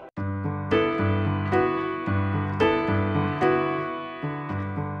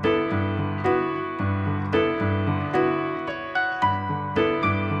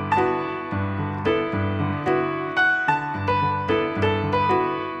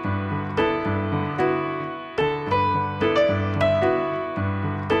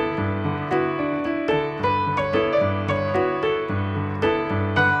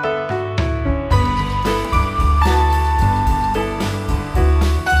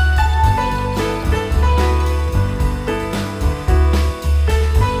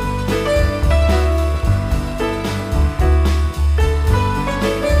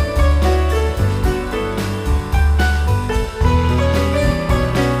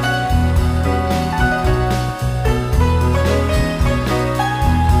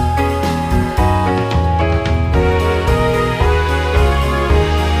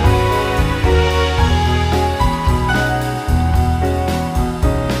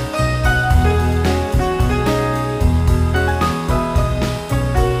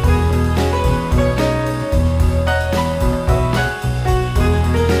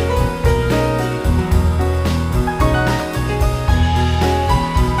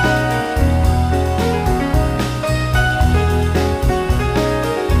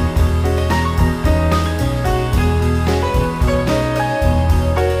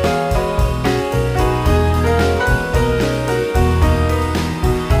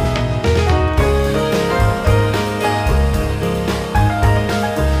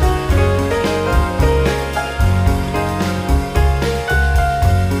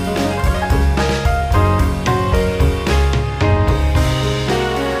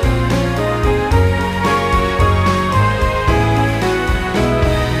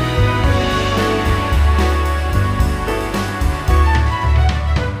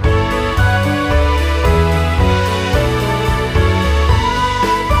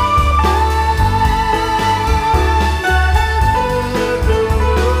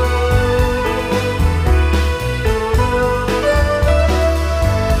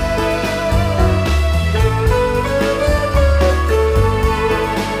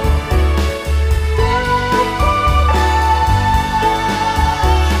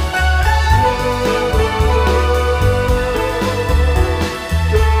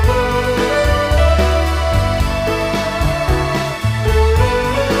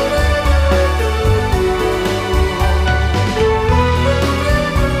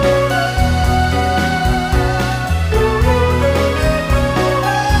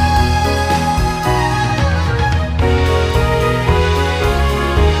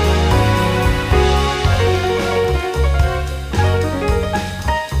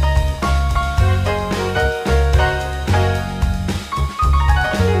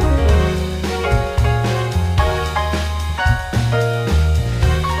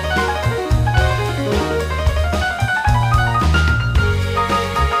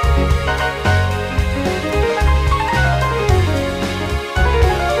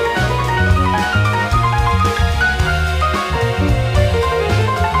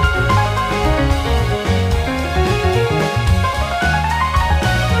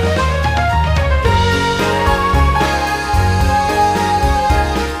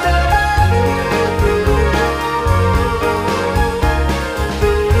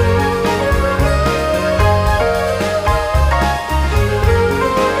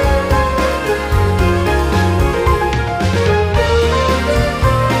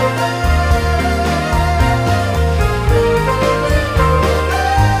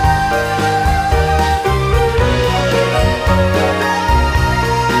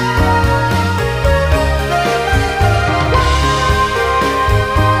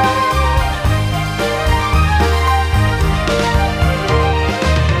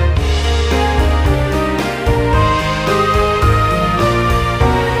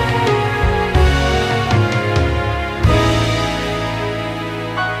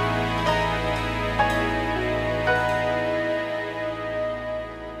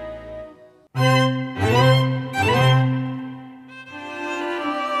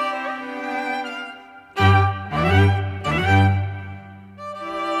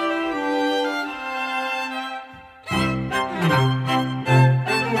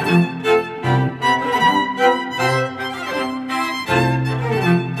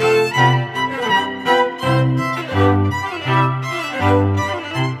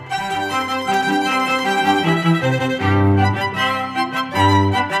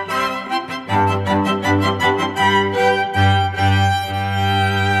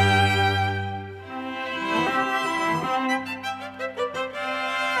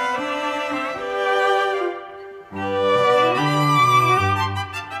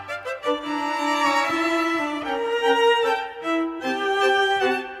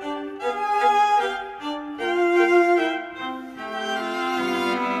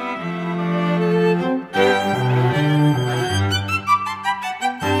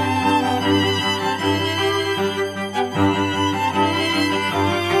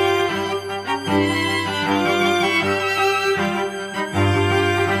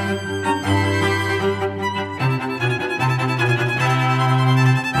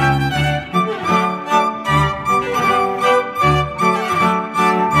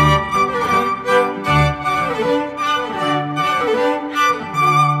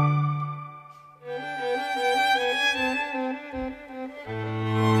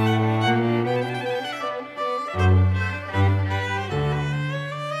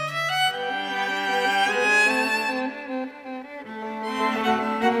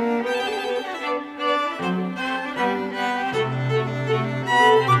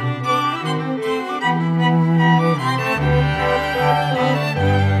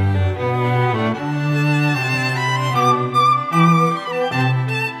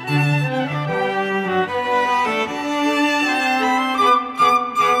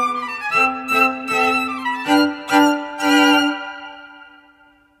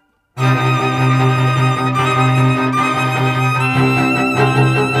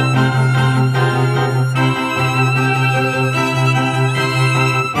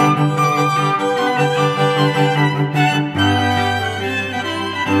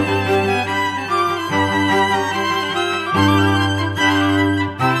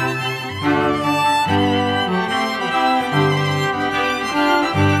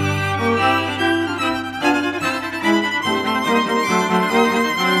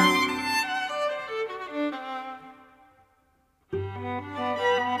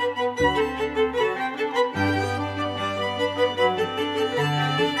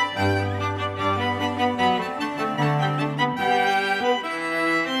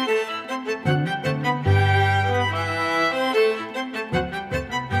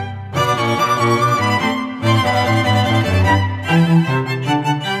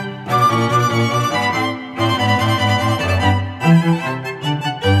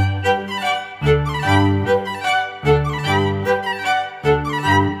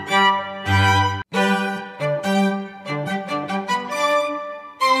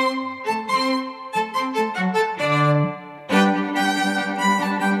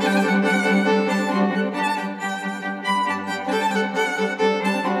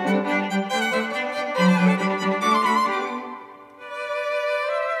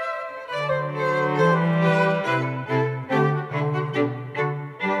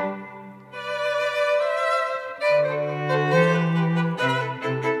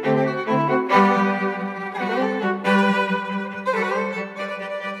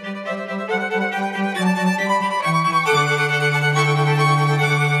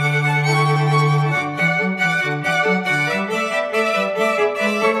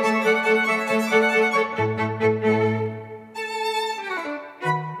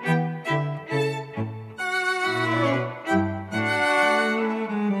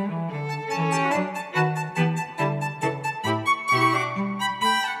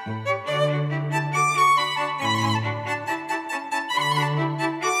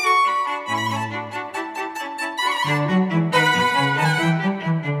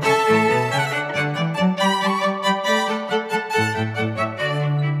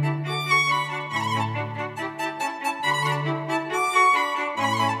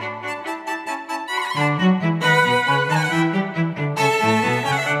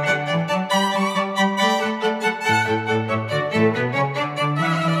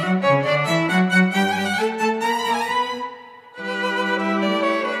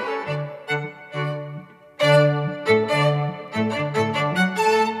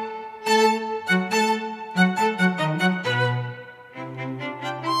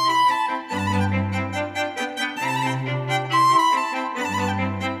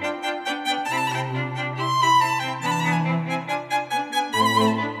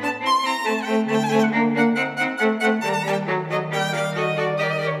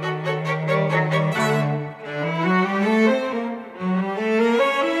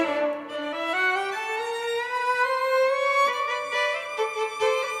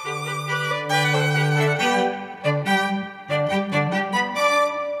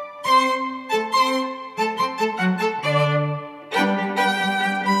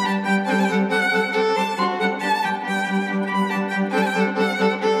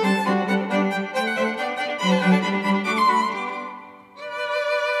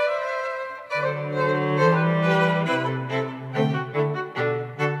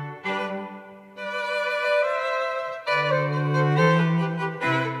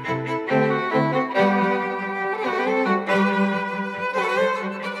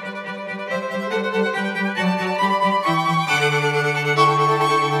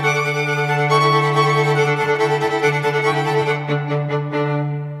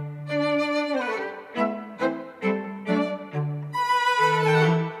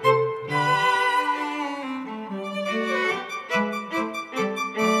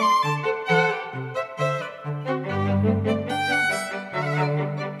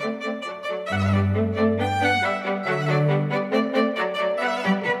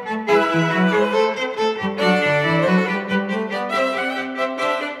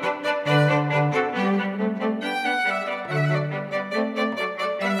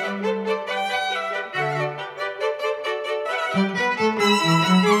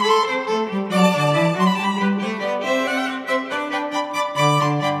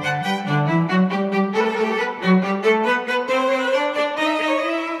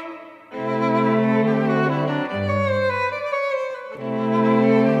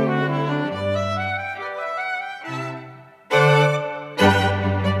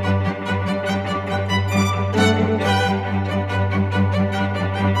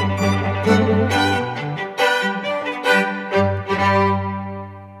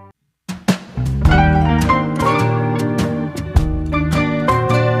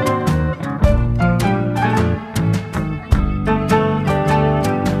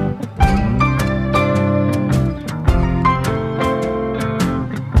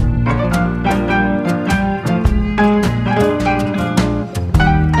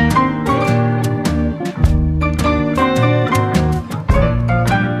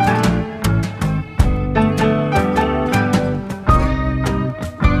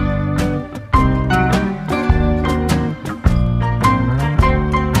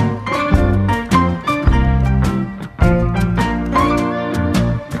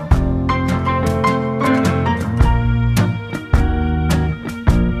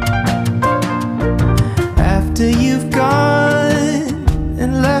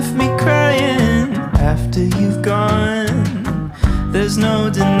 there's no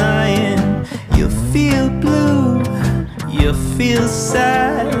denying. You feel blue, you feel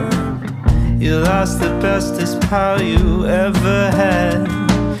sad. You lost the bestest pal you ever had.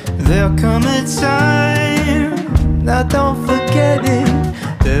 There'll come a time, now don't forget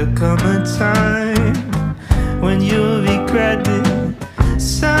it. There'll come a time when you'll regret it.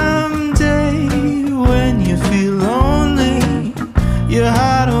 Someday when you feel lonely, your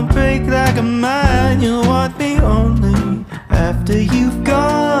heart will break like a mine. You'll want me only after you've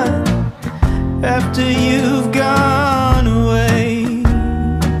gone, after you've gone away.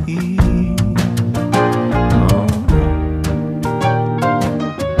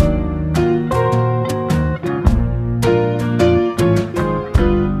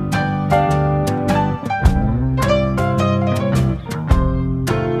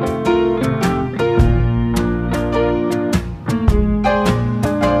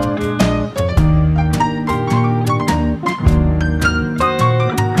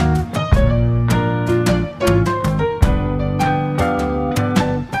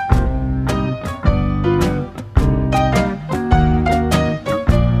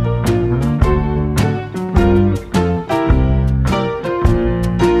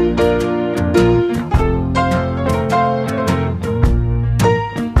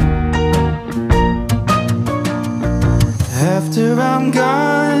 After I'm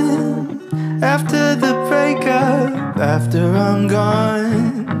gone, after the breakup, after I'm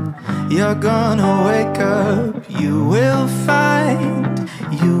gone, you're gonna wake up. You will find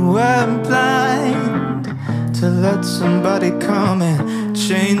you were blind to let somebody come and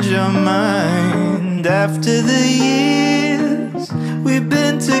change your mind. After the years we've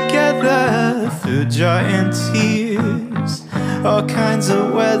been together, through joy and tears, all kinds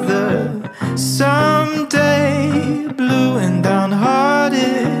of weather. Someday, blue and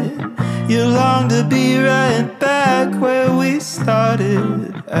downhearted, you long to be right back where we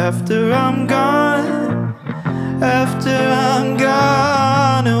started. After I'm gone, after I'm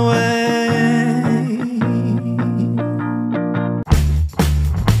gone away.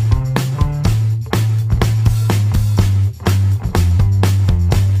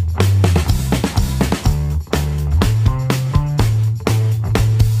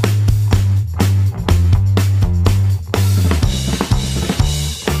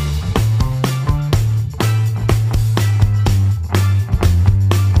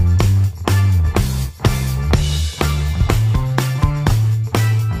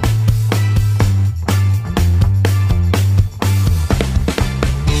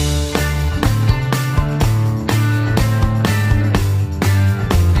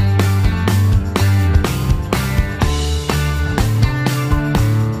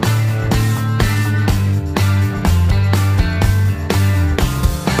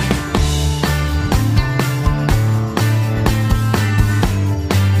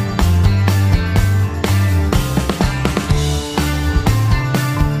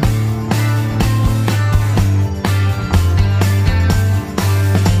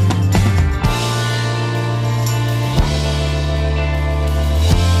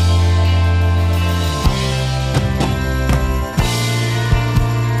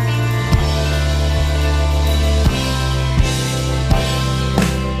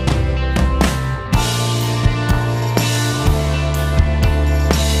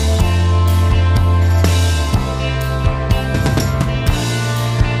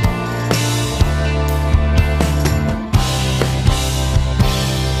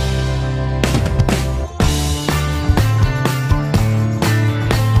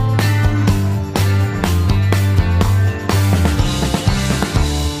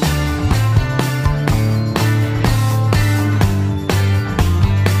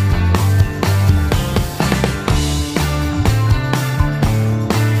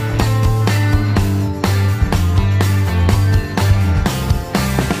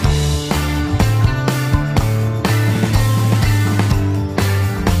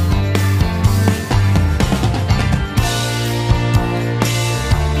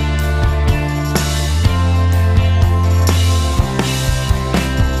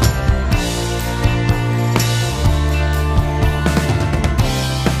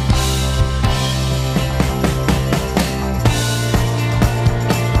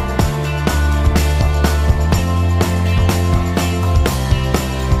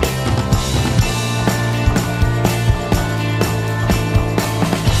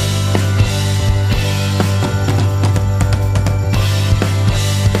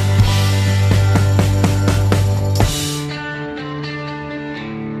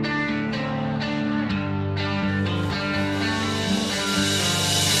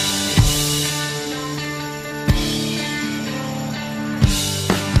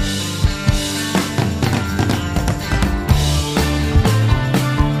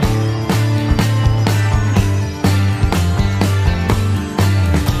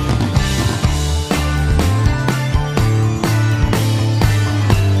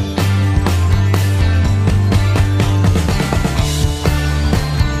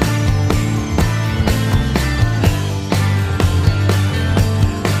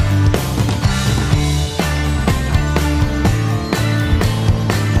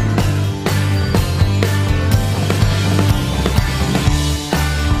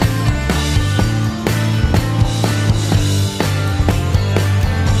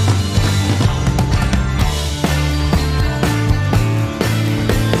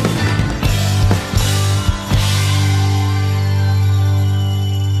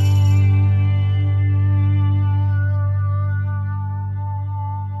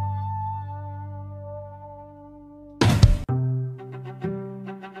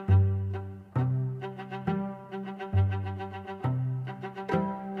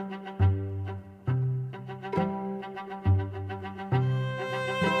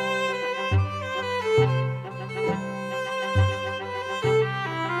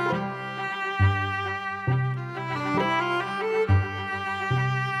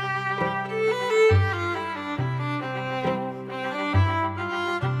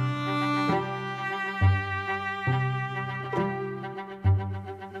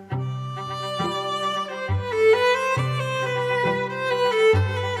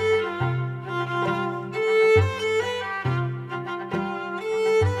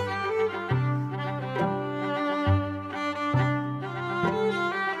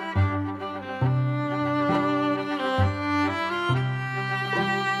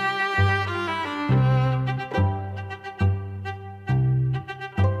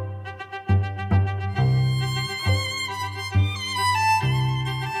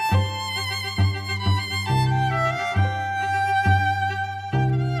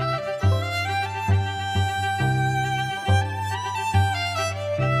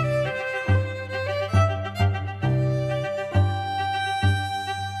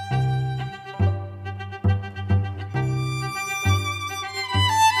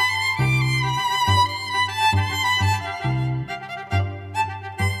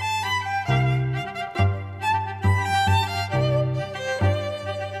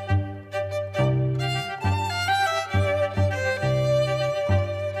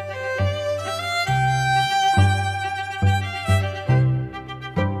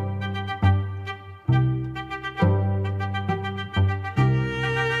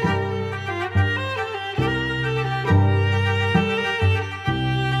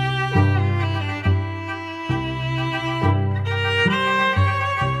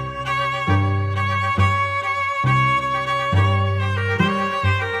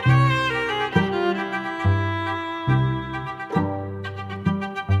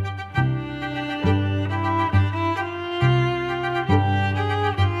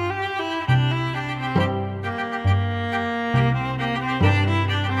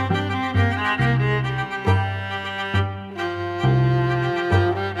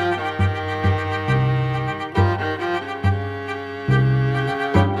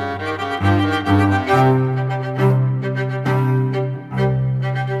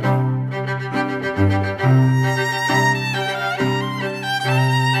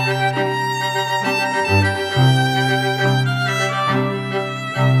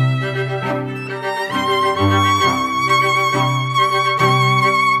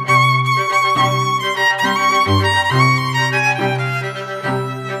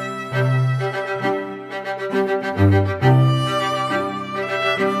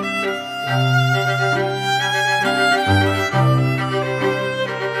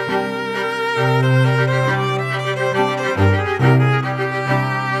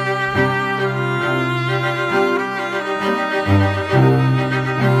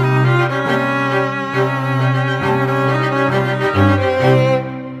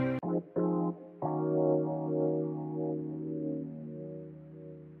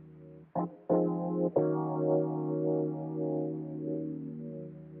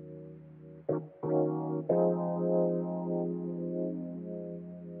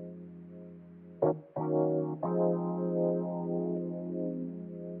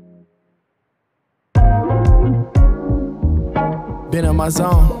 been in my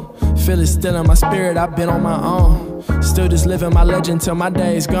zone. Feel it still in my spirit, I've been on my own. Still just living my legend till my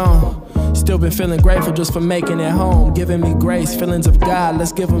day's gone. Still been feeling grateful just for making it home. Giving me grace, feelings of God,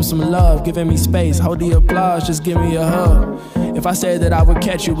 let's give him some love. Giving me space, hold the applause, just give me a hug. If I said that I would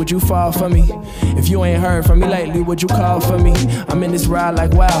catch you, would you fall for me? If you ain't heard from me lately, would you call for me? I'm in this ride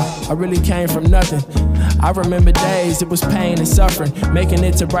like wow, I really came from nothing. I remember days, it was pain and suffering. Making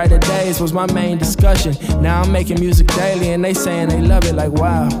it to brighter days was my main discussion. Now I'm making music daily and they saying they love it like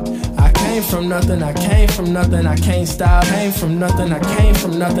wow. I came from nothing, I came from nothing, I can't stop. Came from nothing, I came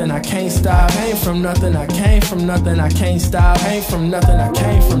from nothing, I can't stop. Came from nothing, I came from nothing, I can't stop. Came from nothing, I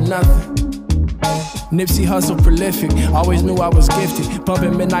came from nothing. Nipsey Hussle prolific, always knew I was gifted.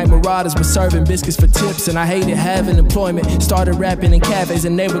 Bumping Midnight Marauders, but serving biscuits for tips. And I hated having employment, started rapping in cafes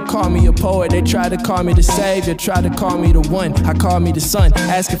and they would call me a poet. They tried to call me the savior, tried to call me the one. I called me the son,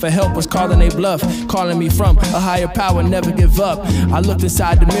 asking for help was calling they bluff. Calling me from a higher power, never give up. I looked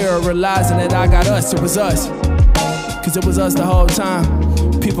inside the mirror, realizing that I got us, it was us. Cause it was us the whole time.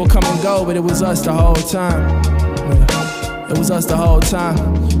 People come and go, but it was us the whole time. It was us the whole time.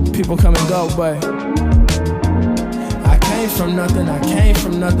 People come and go, but I came from nothing, I came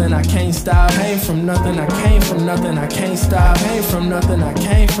from nothing, I can't stop. Came from nothing, I came from nothing, I can't stop. Came from nothing, I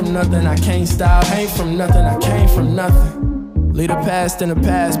came from nothing, I can't stop. Came from nothing, I came from nothing. Leave the past in the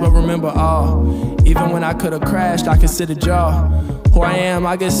past, but remember all. Even when I could've crashed, I considered y'all. Who I am,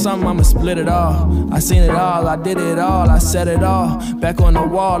 I get something, I'ma split it all. I seen it all, I did it all, I said it all. Back on the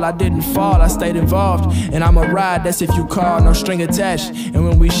wall, I didn't fall, I stayed involved. And I'ma ride, that's if you call, no string attached. And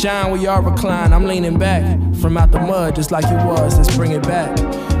when we shine, we all recline. I'm leaning back from out the mud, just like you was, let's bring it back.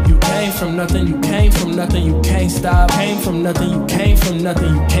 You came from nothing, you came from nothing, you can't stop. Came from nothing, you came from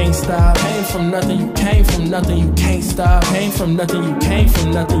nothing, you can't stop. Came from nothing, you came from nothing, you can't stop. Came from nothing, you came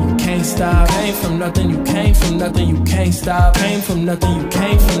from nothing, you can't stop. Came from nothing, you came from nothing, you can't stop. Came from nothing, you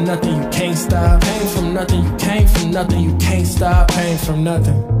came from nothing, you can't stop. Came from nothing, you came from nothing, you can't stop. Came from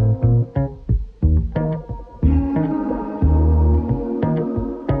nothing.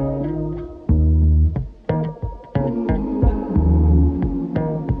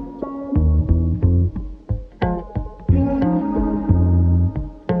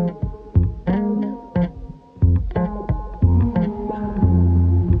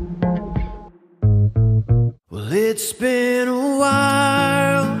 It's been a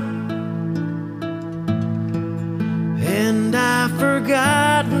while, and I've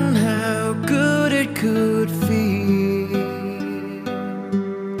forgotten how good it could feel.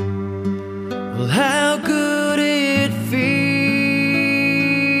 Well, how good it feels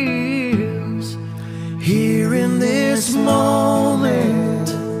here in this moment.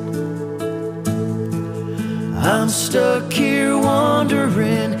 I'm stuck here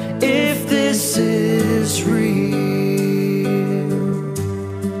wondering if this is real.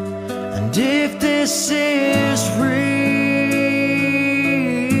 And if this is real,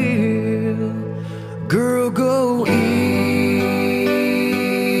 girl, go easy,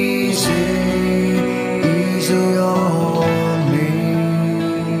 easy on me.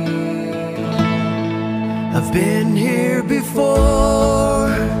 I've been here before,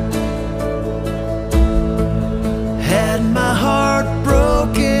 had my heart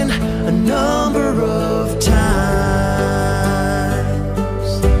broken a number of times.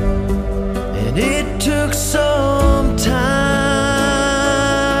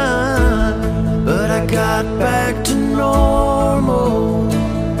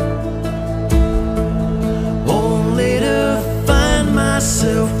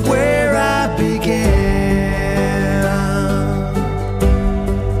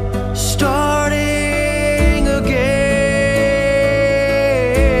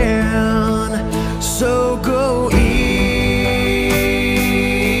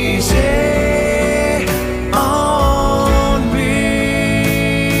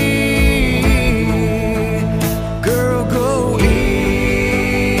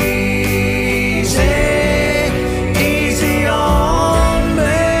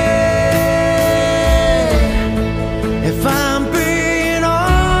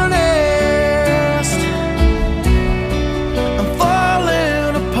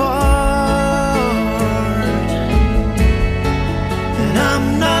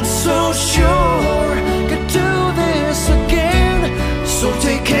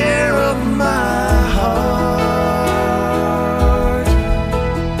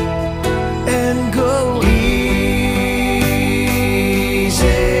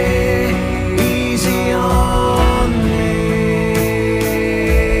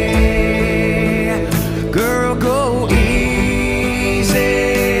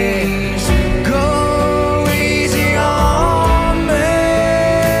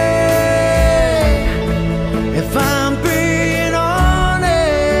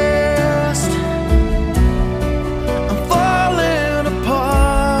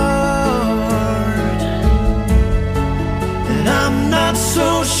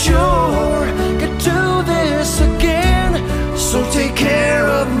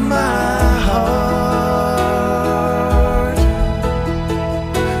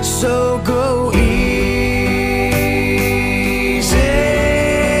 go easy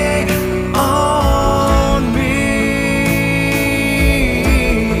on me.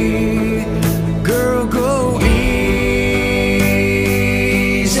 Girl, go easy,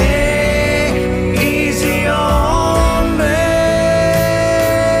 easy on me.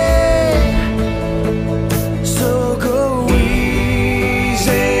 So go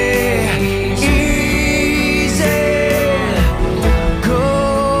easy, easy.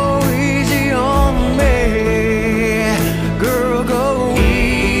 Go easy on me. Girl, go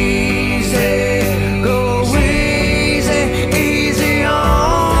easy, easy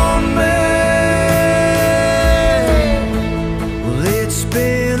on me. Well, it's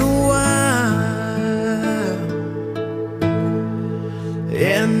been a while,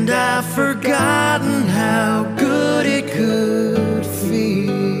 and I've forgotten how good it could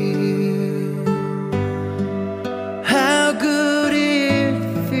feel. How good it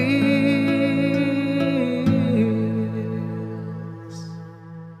feels.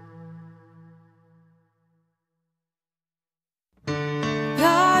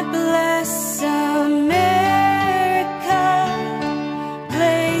 God bless America,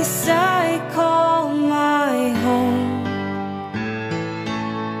 place I call my home.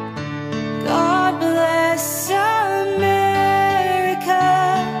 God bless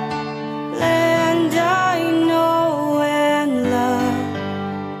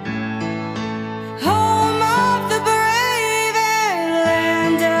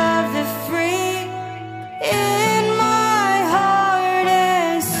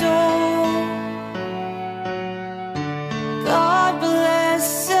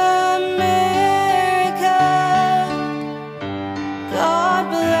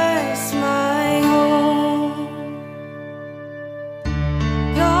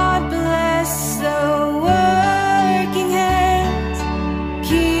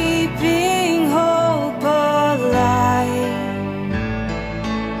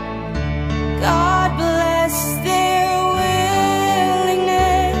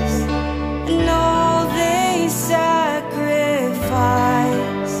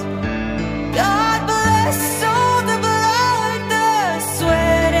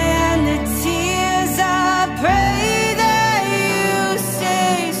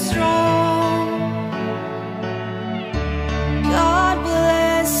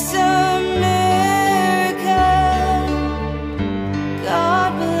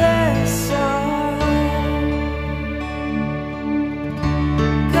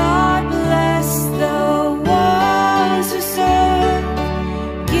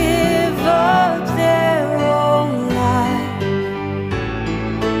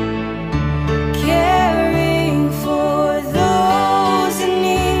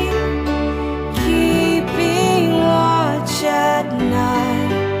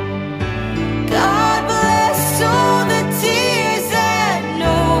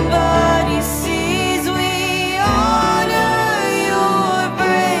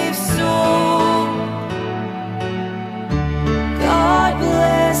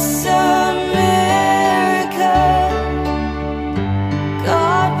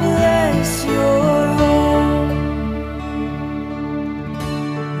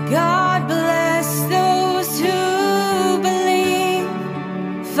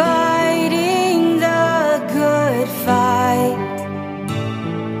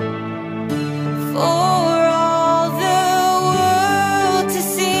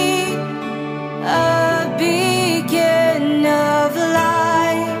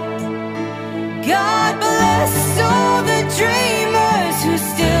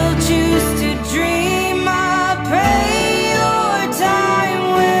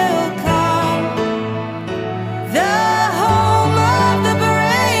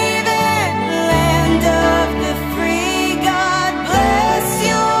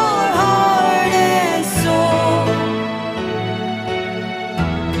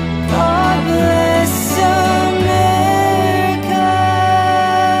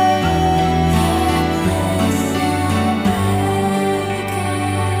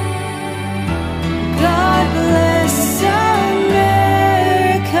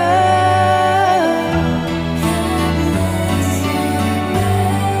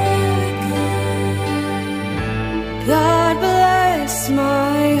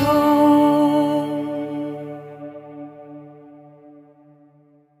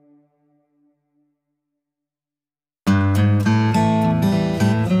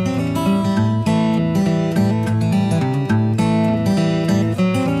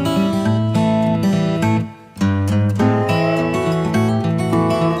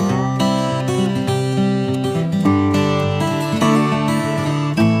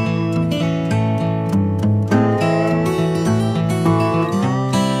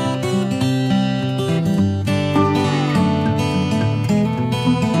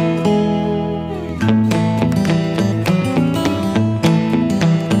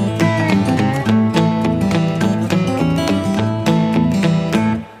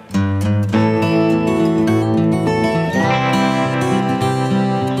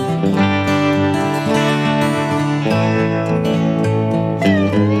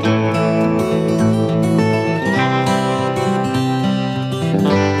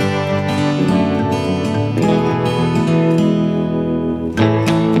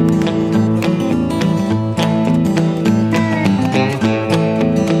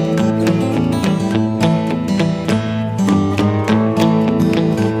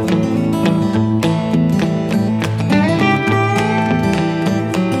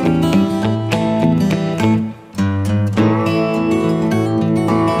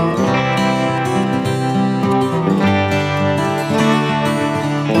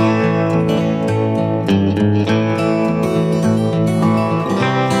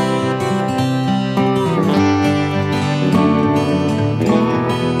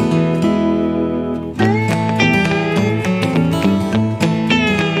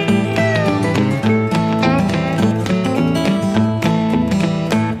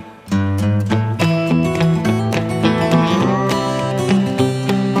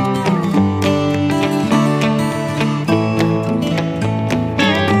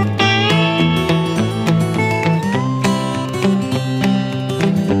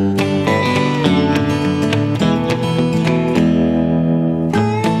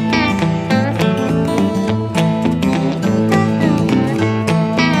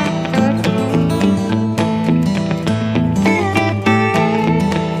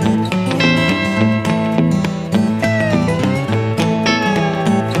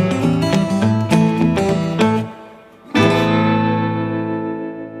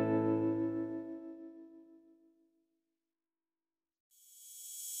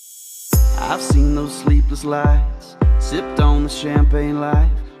those sleepless lights, sipped on the champagne life.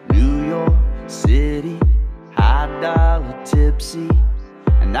 New York City, high dollar tipsy,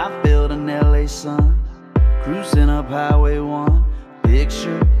 and I felt an LA sun, cruising up Highway 1.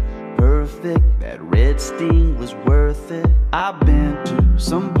 Picture perfect, that red sting was worth it. I've been to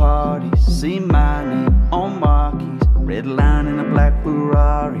some parties, seen my name on marquees, red line in a black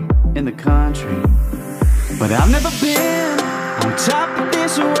Ferrari in the country. But I've never been on top of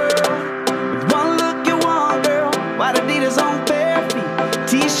this world. With one look you want, girl, white Adidas on bare feet,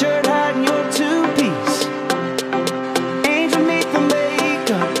 t-shirt hiding your two-piece, angel neath the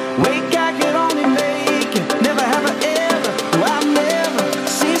makeup, wake I could only make it. Never have I ever, no, I've never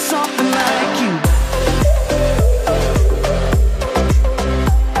seen something like you.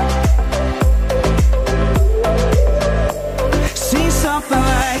 Seen something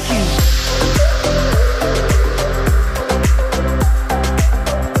like you.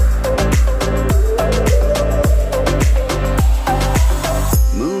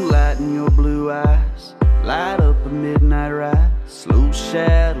 Light up a midnight ride, slow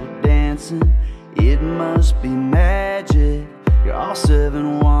shadow dancing. It must be magic. You're all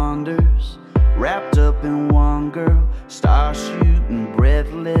seven wonders, wrapped up in one girl, star shooting,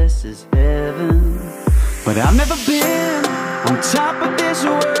 breathless as heaven. But I've never been on top of this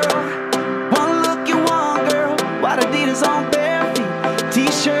world. One look you want, girl, white Adidas on bare feet,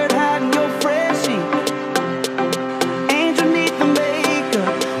 t-shirt hiding your fresh sheet, angel neath the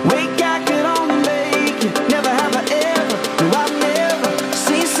makeup, wake I could only make it. Never have I ever, no, I've never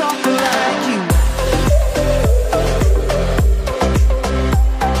seen something like you.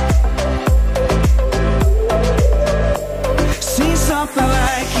 Seen something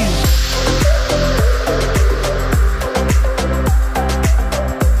like you.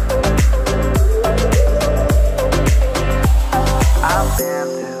 I've been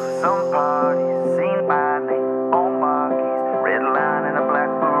to some parties, seen my name on marquees, red line in a black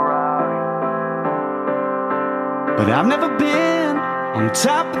Ferrari. But I've never been on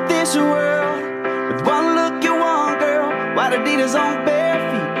top of this world. With one look you want, girl, white Adidas on bare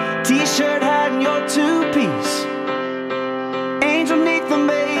feet, t-shirt hiding your two-piece, angel neath the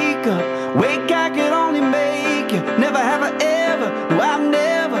makeup, wake I could only make it. Never have I ever, no, I've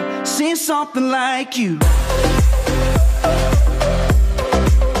never seen something like you.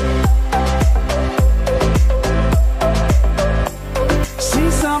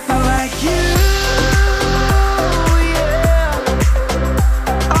 Seen something like you.